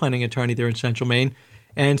estate planning attorney there in Central Maine,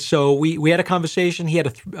 and so we had a conversation. He had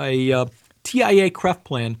a TIA CREF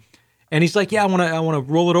plan. And he's like, yeah, I want to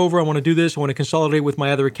roll it over. I want to do this. I want to consolidate with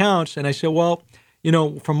my other accounts. And I said, well,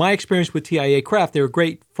 from my experience with TIA CREF, they're a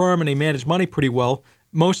great firm and they manage money pretty well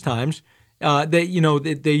most times. They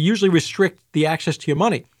usually restrict the access to your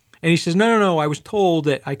money. And he says, no. I was told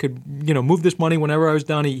that I could, move this money whenever I was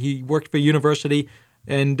done. He worked for a university.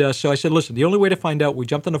 And so I said, listen, the only way to find out, we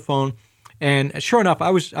jumped on the phone. And sure enough,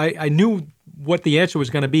 I knew what the answer was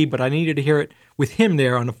going to be, but I needed to hear it with him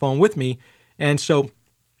there on the phone with me.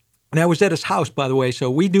 And I was at his house, by the way, so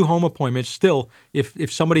we do home appointments still. If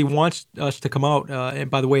somebody wants us to come out, and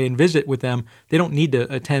by the way, and visit with them, they don't need to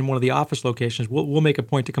attend one of the office locations. We'll make a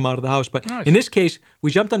point to come out of the house. But nice. In this case, we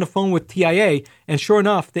jumped on the phone with TIA, and sure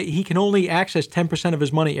enough, he can only access 10% of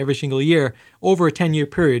his money every single year over a 10-year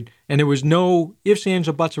period. And there was no ifs, ands,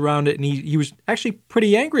 or buts around it. And he was actually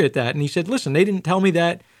pretty angry at that. And he said, listen, they didn't tell me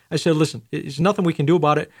that. I said, listen, there's nothing we can do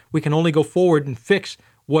about it. We can only go forward and fix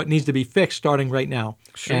what needs to be fixed starting right now.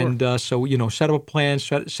 Sure. And so, set up a plan,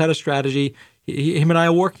 set a strategy. Him and I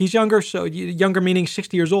will work. He's younger, so younger meaning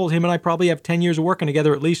 60 years old. Him and I probably have 10 years of working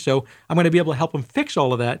together at least, so I'm going to be able to help him fix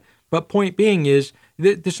all of that. But point being is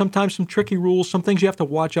there's sometimes some tricky rules, some things you have to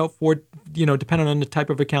watch out for, depending on the type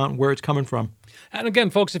of account and where it's coming from. And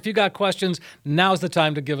again, folks, if you got questions, now's the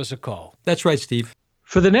time to give us a call. That's right, Steve.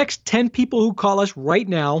 For the next 10 people who call us right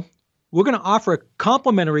now, we're going to offer a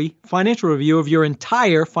complimentary financial review of your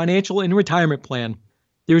entire financial and retirement plan.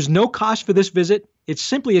 There is no cost for this visit. It's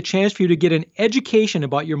simply a chance for you to get an education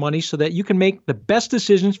about your money so that you can make the best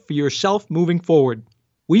decisions for yourself moving forward.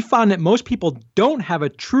 We found that most people don't have a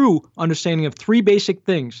true understanding of three basic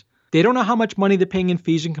things. They don't know how much money they're paying in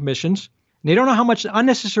fees and commissions. And they don't know how much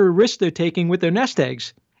unnecessary risk they're taking with their nest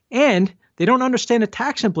eggs. And they don't understand the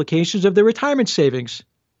tax implications of their retirement savings.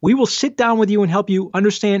 We will sit down with you and help you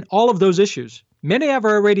understand all of those issues. Many of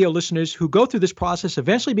our radio listeners who go through this process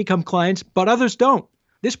eventually become clients, but others don't.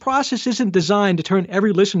 This process isn't designed to turn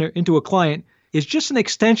every listener into a client. It's just an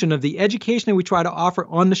extension of the education that we try to offer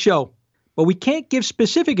on the show. But we can't give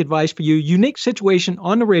specific advice for your unique situation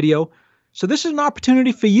on the radio, so this is an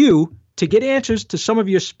opportunity for you to get answers to some of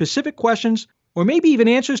your specific questions, or maybe even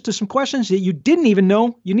answers to some questions that you didn't even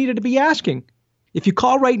know you needed to be asking. If you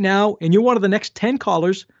call right now and you're one of the next 10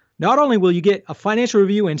 callers, not only will you get a financial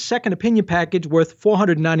review and second opinion package worth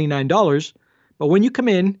 $499, but when you come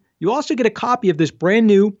in, you also get a copy of this brand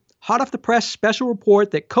new, hot off the press special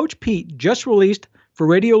report that Coach Pete just released for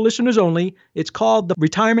radio listeners only. It's called the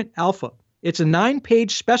Retirement Alpha. It's a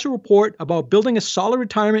 9-page special report about building a solid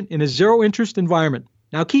retirement in a zero-interest environment.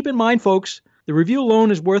 Now keep in mind, folks, the review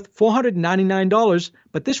alone is worth $499,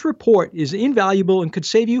 but this report is invaluable and could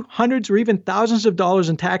save you hundreds or even thousands of dollars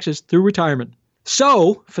in taxes through retirement.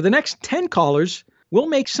 So, for the next 10 callers, we'll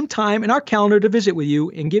make some time in our calendar to visit with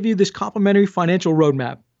you and give you this complimentary financial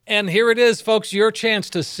roadmap. And here it is, folks, your chance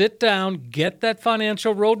to sit down, get that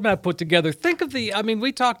financial roadmap put together. Think of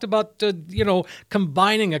we talked about,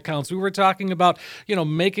 combining accounts. We were talking about,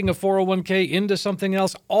 making a 401k into something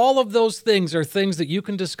else. All of those things are things that you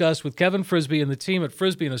can discuss with Kevin Frisbie and the team at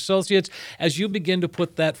Frisbie and Associates as you begin to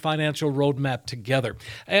put that financial roadmap together.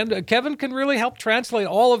 And Kevin can really help translate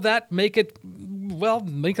all of that, make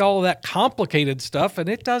all of that complicated stuff, and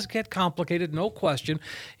it does get complicated, no question,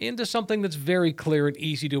 into something that's very clear and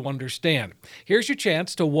easy to understand. Here's your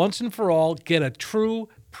chance to once and for all get a true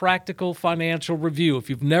practical financial review. If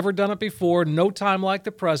you've never done it before, no time like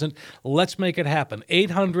the present, let's make it happen.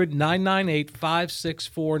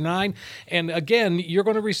 800-998-5649. And again, you're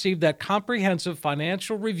going to receive that comprehensive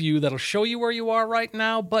financial review that'll show you where you are right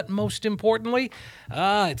now, but most importantly,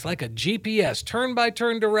 it's like a GPS,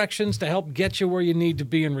 turn-by-turn directions to help get you where you need to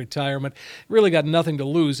be in retirement. Really got nothing to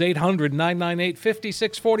lose.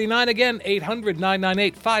 800-998-5649. Again,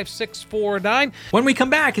 800-998-5649. When we come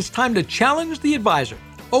back, it's time to challenge the advisor.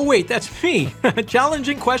 Oh, wait, that's me.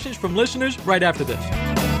 Challenging questions from listeners right after this.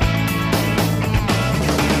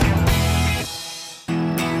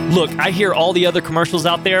 Look, I hear all the other commercials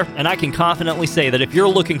out there, and I can confidently say that if you're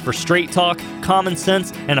looking for straight talk, common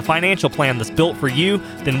sense, and a financial plan that's built for you,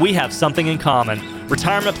 then we have something in common.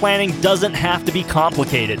 Retirement planning doesn't have to be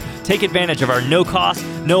complicated. Take advantage of our no-cost,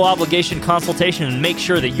 no-obligation consultation and make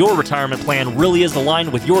sure that your retirement plan really is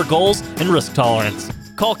aligned with your goals and risk tolerance.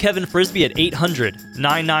 Call Kevin Frisbie at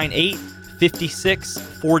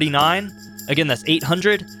 800-998-5649. Again, that's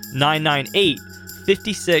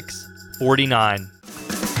 800-998-5649.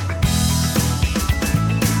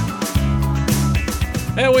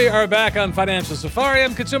 And we are back on Financial Safari.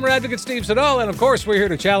 I'm consumer advocate Steve Siddall, and of course, we're here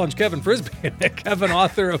to challenge Kevin Frisbie. Kevin,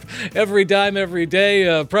 author of Every Dime, Every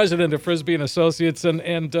Day, president of Frisbie and Associates, and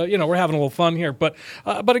we're having a little fun here. But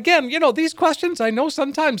again, these questions I know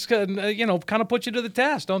sometimes can, kind of put you to the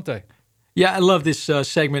test, don't they? Yeah, I love this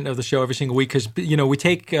segment of the show every single week because we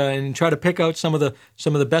take and try to pick out some of the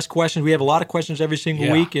best questions. We have a lot of questions every single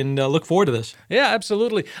week, and look forward to this. Yeah,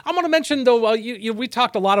 absolutely. I want to mention though, we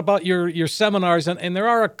talked a lot about your seminars, and there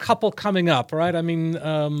are a couple coming up, right? I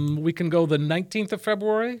mean, we can go the 19th of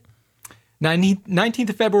February. 19th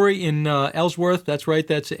of February in Ellsworth. That's right.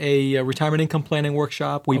 That's a retirement income planning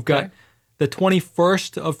workshop. We've got the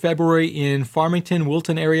 21st of February in Farmington,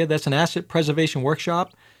 Wilton area. That's an asset preservation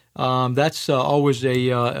workshop. That's always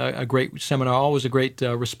a great seminar, always a great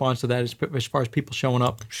response to that as far as people showing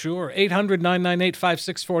up. Sure.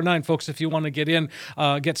 800-998-5649. Folks, if you want to get in,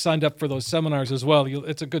 get signed up for those seminars as well.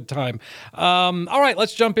 It's a good time. All right,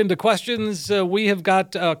 let's jump into questions. We have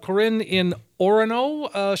got Corinne in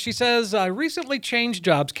Orono. She says, I recently changed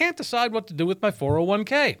jobs. Can't decide what to do with my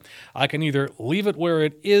 401k. I can either leave it where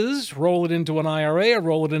it is, roll it into an IRA, or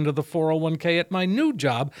roll it into the 401k at my new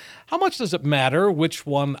job. How much does it matter which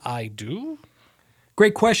one I do?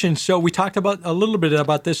 Great question. So we talked about a little bit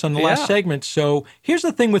about this on the last segment. So here's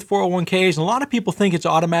the thing with 401ks. And a lot of people think it's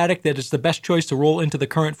automatic, that it's the best choice to roll into the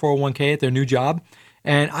current 401k at their new job.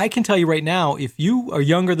 And I can tell you right now, if you are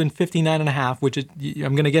younger than 59 and a half, which is,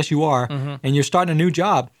 I'm going to guess you are, and you're starting a new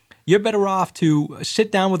job, you're better off to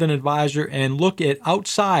sit down with an advisor and look at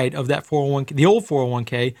outside of that 401k, the old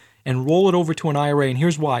 401k, and roll it over to an IRA. And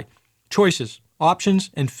here's why. Choices, options,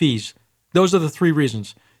 and fees. Those are the three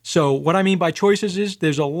reasons. So what I mean by choices is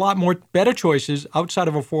there's a lot more better choices outside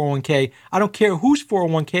of a 401k. I don't care whose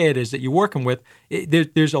 401k it is that you're working with.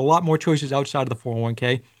 There's a lot more choices outside of the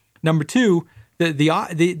 401k. Number two,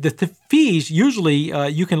 the fees, usually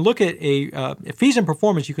you can look at fees and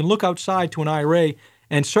performance. You can look outside to an IRA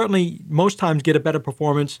and certainly most times get a better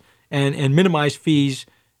performance and minimize fees.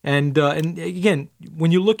 And again,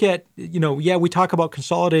 when you look at, we talk about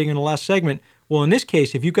consolidating in the last segment. Well, in this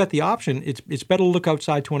case, if you've got the option, it's better to look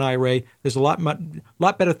outside to an IRA. There's a lot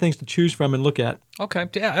better things to choose from and look at. Okay,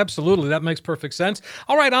 yeah, absolutely. That makes perfect sense.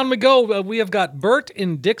 All right, on we go. We have got Bert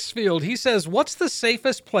in Dixfield. He says, what's the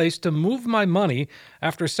safest place to move my money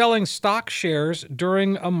after selling stock shares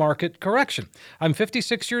during a market correction? I'm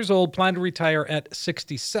 56 years old, plan to retire at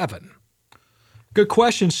 67. Good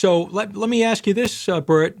question. So let me ask you this,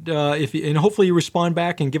 Bert, and hopefully you respond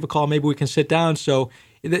back and give a call. Maybe we can sit down. So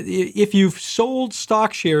if you've sold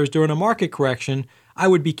stock shares during a market correction, I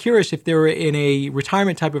would be curious if they're in a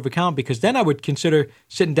retirement type of account, because then I would consider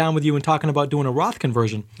sitting down with you and talking about doing a Roth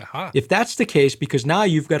conversion. If that's the case, because now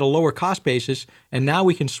you've got a lower cost basis and now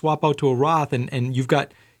we can swap out to a Roth and you've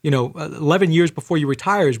got 11 years before you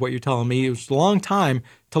retire is what you're telling me. It was a long time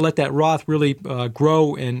to let that Roth really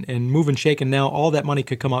grow and move and shake, and now all that money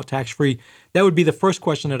could come out tax-free. That would be the first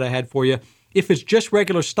question that I had for you. If it's just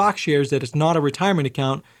regular stock shares, that it's not a retirement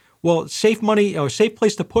account, well, safe money or safe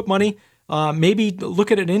place to put money, maybe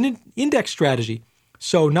look at an index strategy.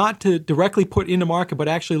 So not to directly put in the market, but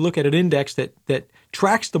actually look at an index that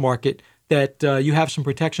tracks the market, that you have some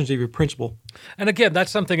protections of your principal. And again,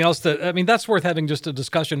 that's something else that's worth having just a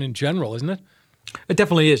discussion in general, isn't it? It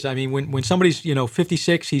definitely is. I mean, when somebody's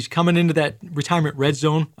 56, he's coming into that retirement red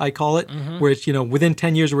zone, I call it, where it's within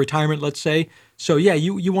 10 years of retirement, let's say. So yeah,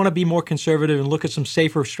 you want to be more conservative and look at some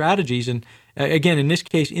safer strategies. And again, in this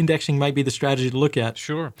case, indexing might be the strategy to look at.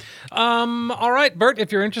 Sure. All right, Bert,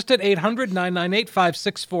 if you're interested,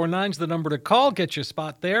 800-998-5649 is the number to call. Get your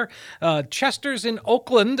spot there. Chester's in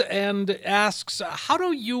Oakland and asks, how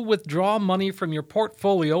do you withdraw money from your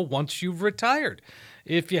portfolio once you've retired?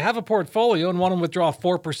 If you have a portfolio and want to withdraw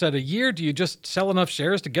 4% a year, do you just sell enough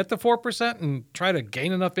shares to get the 4% and try to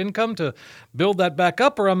gain enough income to build that back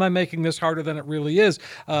up, or am I making this harder than it really is?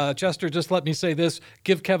 Chester, just let me say this.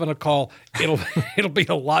 Give Kevin a call. It'll be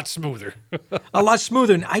a lot smoother. A lot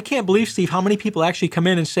smoother. And I can't believe, Steve, how many people actually come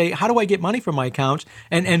in and say, how do I get money from my accounts?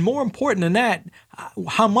 And more important than that,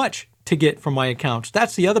 how much to get from my accounts?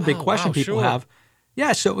 That's the other big question people have.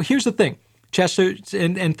 Yeah, so here's the thing. Chester,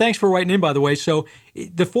 and thanks for writing in, by the way. So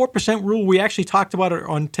the 4% rule, we actually talked about it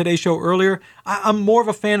on today's show earlier. I'm more of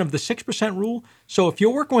a fan of the 6% rule. So if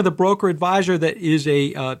you're working with a broker advisor that is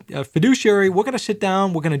a fiduciary, we're going to sit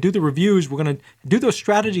down, we're going to do the reviews, we're going to do those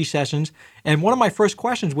strategy sessions. And one of my first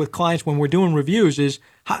questions with clients when we're doing reviews is,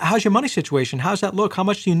 how's your money situation? How's that look? How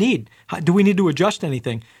much do you need? Do we need to adjust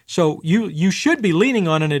anything? So you should be leaning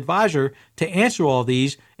on an advisor to answer all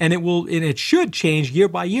these, and it should change year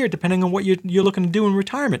by year depending on what you're looking to do in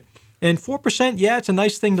retirement. And 4%, yeah, it's a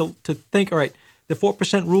nice thing to think, all right, the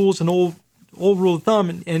 4% rule is an old rule of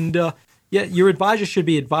thumb, and yeah, your advisor should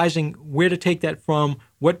be advising where to take that from,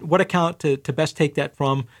 what account to best take that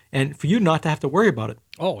from, and for you not to have to worry about it.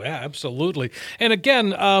 Oh, yeah, absolutely. And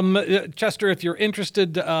again, Chester, if you're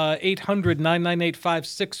interested,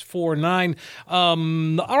 800-998-5649.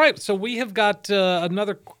 All right, so we have got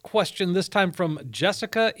another question, this time from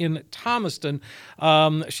Jessica in Thomaston.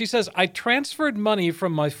 She says, I transferred money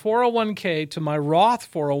from my 401k to my Roth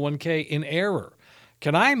 401k in error.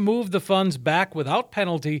 Can I move the funds back without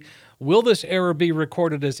penalty? Will this error be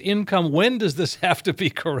recorded as income? When does this have to be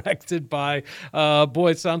corrected by? Boy,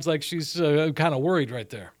 it sounds like she's kind of worried right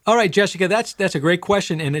there. All right, Jessica, that's a great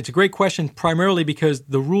question, and it's a great question primarily because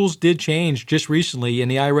the rules did change just recently, and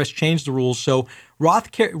the IRS changed the rules. So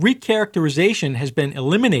Roth recharacterization has been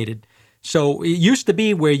eliminated. So it used to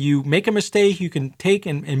be where you make a mistake, you can take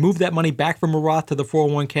and move that money back from a Roth to the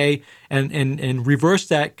 401k and reverse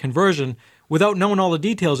that conversion. Without knowing all the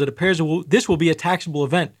details, it appears this will be a taxable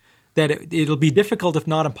event, that it'll be difficult, if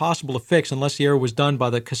not impossible, to fix unless the error was done by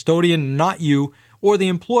the custodian, not you, or the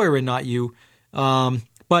employer and not you.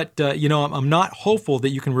 But I'm not hopeful that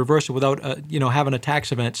you can reverse it without, having a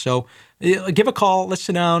tax event. So give a call, let's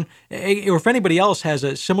sit down. Or if anybody else has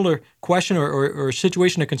a similar question or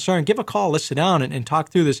situation of concern, give a call, let's sit down and talk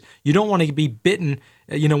through this. You don't want to be bitten,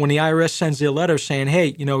 when the IRS sends their letter saying,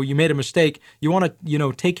 hey, you made a mistake. You want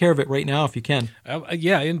to, take care of it right now if you can.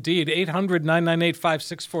 Yeah, indeed.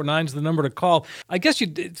 800-998-5649 is the number to call. I guess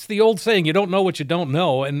it's the old saying, you don't know what you don't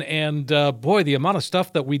know. And boy, the amount of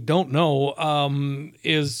stuff that we don't know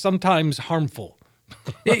is sometimes harmful.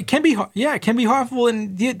 It can be, it can be harmful.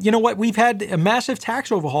 And you know what? We've had a massive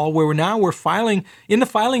tax overhaul where we're filing in the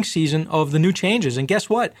filing season of the new changes. And guess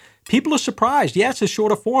what? People are surprised. Yeah, it's a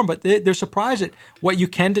shorter form, but they're surprised at what you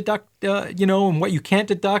can deduct, and what you can't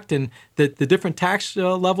deduct, and the different tax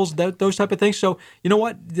levels, those type of things. So you know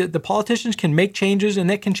what? The politicians can make changes, and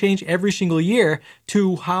that can change every single year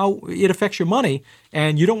to how it affects your money.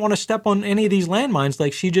 And you don't want to step on any of these landmines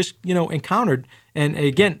like she just, encountered. And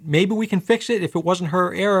again, maybe we can fix it if it wasn't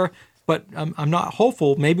her error, but I'm not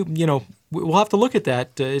hopeful. Maybe, we'll have to look at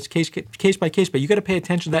that. It's case by case, but you got to pay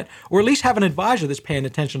attention to that, or at least have an advisor that's paying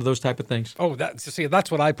attention to those type of things. Oh,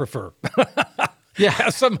 that's what I prefer. Yeah,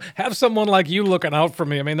 have someone like you looking out for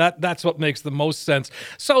me. I mean, that's what makes the most sense.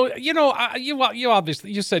 So, you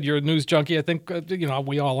obviously, you said you're a news junkie. I think,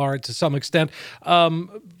 we all are to some extent.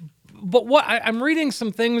 But what I'm reading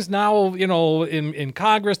some things now, in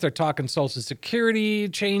Congress, they're talking Social Security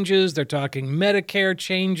changes, they're talking Medicare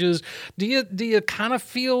changes. Do you kind of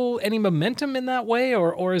feel any momentum in that way,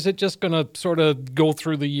 or is it just going to sort of go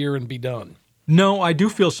through the year and be done? No, I do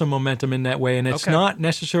feel some momentum in that way, and it's not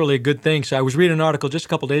necessarily a good thing. So I was reading an article just a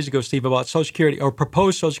couple of days ago, Steve, about Social Security or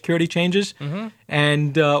proposed Social Security changes. Mm-hmm.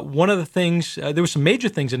 And one of the things, there were some major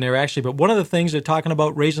things in there actually, but one of the things they're talking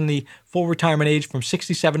about raising the full retirement age from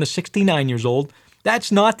 67 to 69 years old.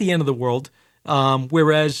 That's not the end of the world.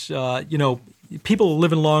 Whereas, people are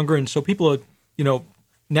living longer, and so people are,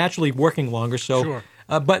 naturally working longer. So, Sure.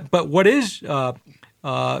 But what is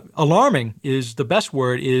alarming is the best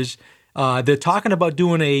word is they're talking about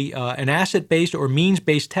doing an asset-based or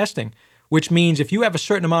means-based testing, which means if you have a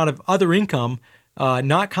certain amount of other income,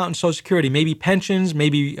 not counting Social Security, maybe pensions,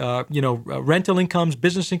 maybe rental incomes,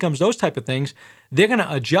 business incomes, those type of things, they're going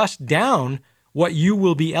to adjust down what you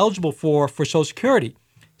will be eligible for Social Security.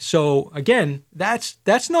 So again,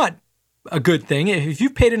 that's not a good thing. If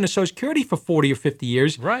you've paid into Social Security for 40 or 50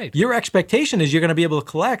 years, right, your expectation is you're going to be able to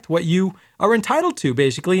collect what you are entitled to,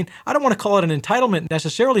 basically. And I don't want to call it an entitlement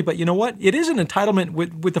necessarily, but you know what? It is an entitlement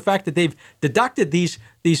with the fact that they've deducted these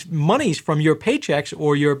monies from your paychecks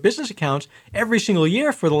or your business accounts every single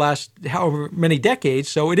year for the last however many decades.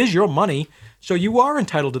 So it is your money. So you are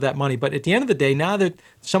entitled to that money. But at the end of the day, now that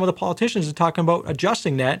some of the politicians are talking about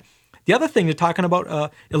adjusting that, the other thing they're talking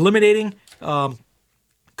about eliminating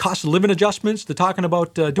cost of living adjustments. They're talking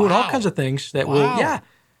about doing all kinds of things that will,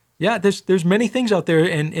 there's many things out there.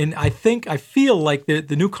 And I feel like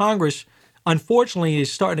the new Congress, unfortunately,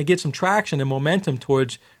 is starting to get some traction and momentum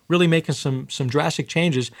towards really making some drastic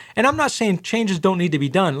changes. And I'm not saying changes don't need to be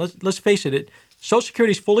done. Let's face it, Social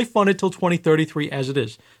Security is fully funded till 2033 as it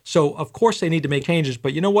is. So, of course, they need to make changes.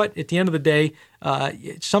 But you know what? At the end of the day,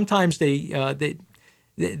 sometimes they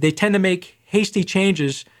tend to make hasty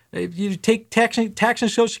changes. You take taxing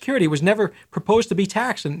Social Security. It was never proposed to be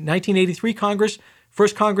taxed. In 1983,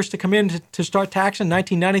 first Congress to come in to start taxing.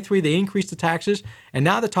 1993, they increased the taxes. And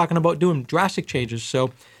now they're talking about doing drastic changes.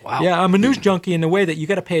 So, yeah, I'm a news junkie in the way that you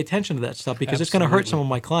got to pay attention to that stuff because it's going to hurt some of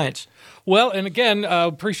my clients. Well, and again,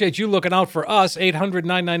 appreciate you looking out for us.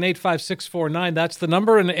 800-998-5649. That's the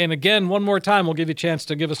number. And again, one more time, we'll give you a chance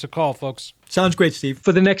to give us a call, folks. Sounds great, Steve.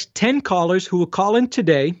 For the next 10 callers who will call in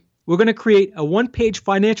today, we're going to create a one-page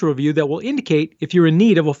financial review that will indicate if you're in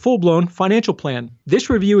need of a full-blown financial plan. This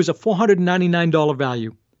review is a $499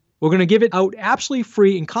 value. We're going to give it out absolutely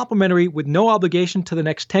free and complimentary with no obligation to the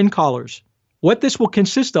next 10 callers. What this will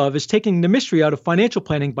consist of is taking the mystery out of financial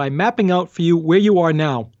planning by mapping out for you where you are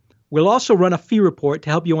now. We'll also run a fee report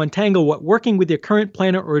to help you untangle what working with your current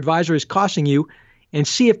planner or advisor is costing you and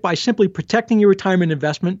see if by simply protecting your retirement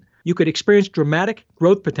investment, you could experience dramatic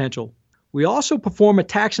growth potential. We also perform a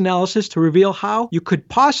tax analysis to reveal how you could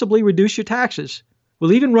possibly reduce your taxes.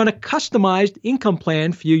 We'll even run a customized income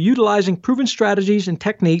plan for you utilizing proven strategies and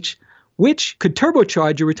techniques which could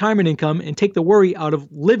turbocharge your retirement income and take the worry out of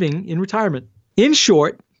living in retirement. In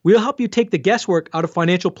short, we'll help you take the guesswork out of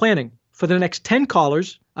financial planning. For the next 10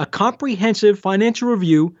 callers, a comprehensive financial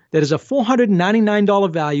review that is a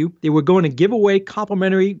 $499 value that we're going to give away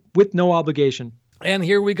complimentary with no obligation. And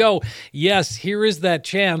here we go. Yes, here is that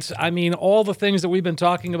chance. I mean, all the things that we've been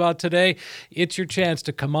talking about today, it's your chance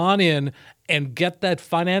to come on in and get that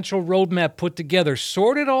financial roadmap put together.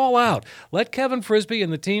 Sort it all out. Let Kevin Frisby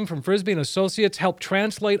and the team from Frisby & Associates help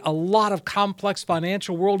translate a lot of complex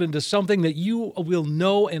financial world into something that you will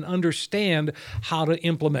know and understand how to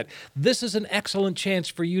implement. This is an excellent chance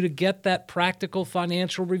for you to get that practical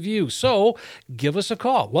financial review. So give us a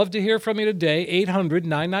call. Love to hear from you today,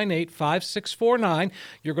 800-998-5649.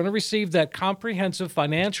 You're going to receive that comprehensive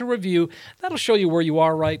financial review. That'll show you where you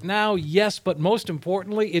are right now, yes, but most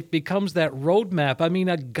importantly, it becomes that roadmap. I mean,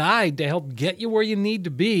 a guide to help get you where you need to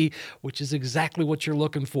be, which is exactly what you're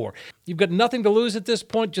looking for. You've got nothing to lose at this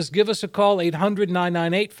point. Just give us a call,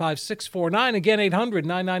 800-998-5649. Again,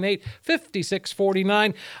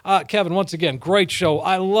 800-998-5649. Kevin, once again, great show.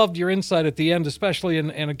 I loved your insight at the end, especially,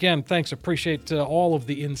 and again, thanks. Appreciate all of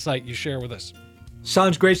the insight you share with us.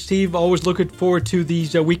 Sounds great, Steve. Always looking forward to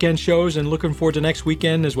these weekend shows and looking forward to next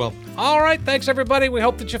weekend as well. All right. Thanks, everybody. We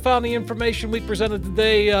hope that you found the information we presented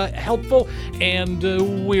today helpful, and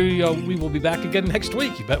we will be back again next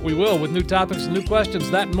week. You bet we will, with new topics and new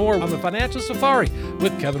questions. That and more on the Financial Safari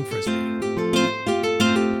with Kevin Frisby.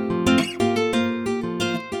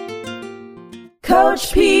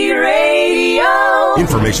 Coach P Radio.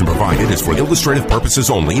 Information provided is for illustrative purposes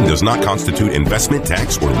only and does not constitute investment,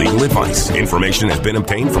 tax, or legal advice. Information has been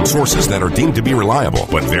obtained from sources that are deemed to be reliable,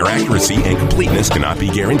 but their accuracy and completeness cannot be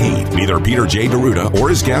guaranteed. Neither Peter J. D'Arruda or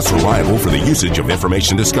his guests are liable for the usage of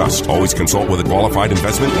information discussed. Always consult with a qualified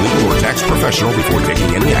investment, legal, or tax professional before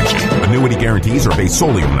taking any action. Annuity guarantees are based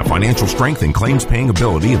solely on the financial strength and claims-paying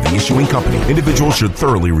ability of the issuing company. Individuals should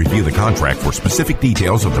thoroughly review the contract for specific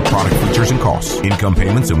details of the product features and costs. Income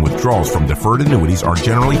payments and withdrawals from deferred annuities are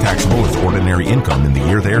generally taxable as ordinary income in the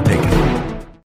year they are taken.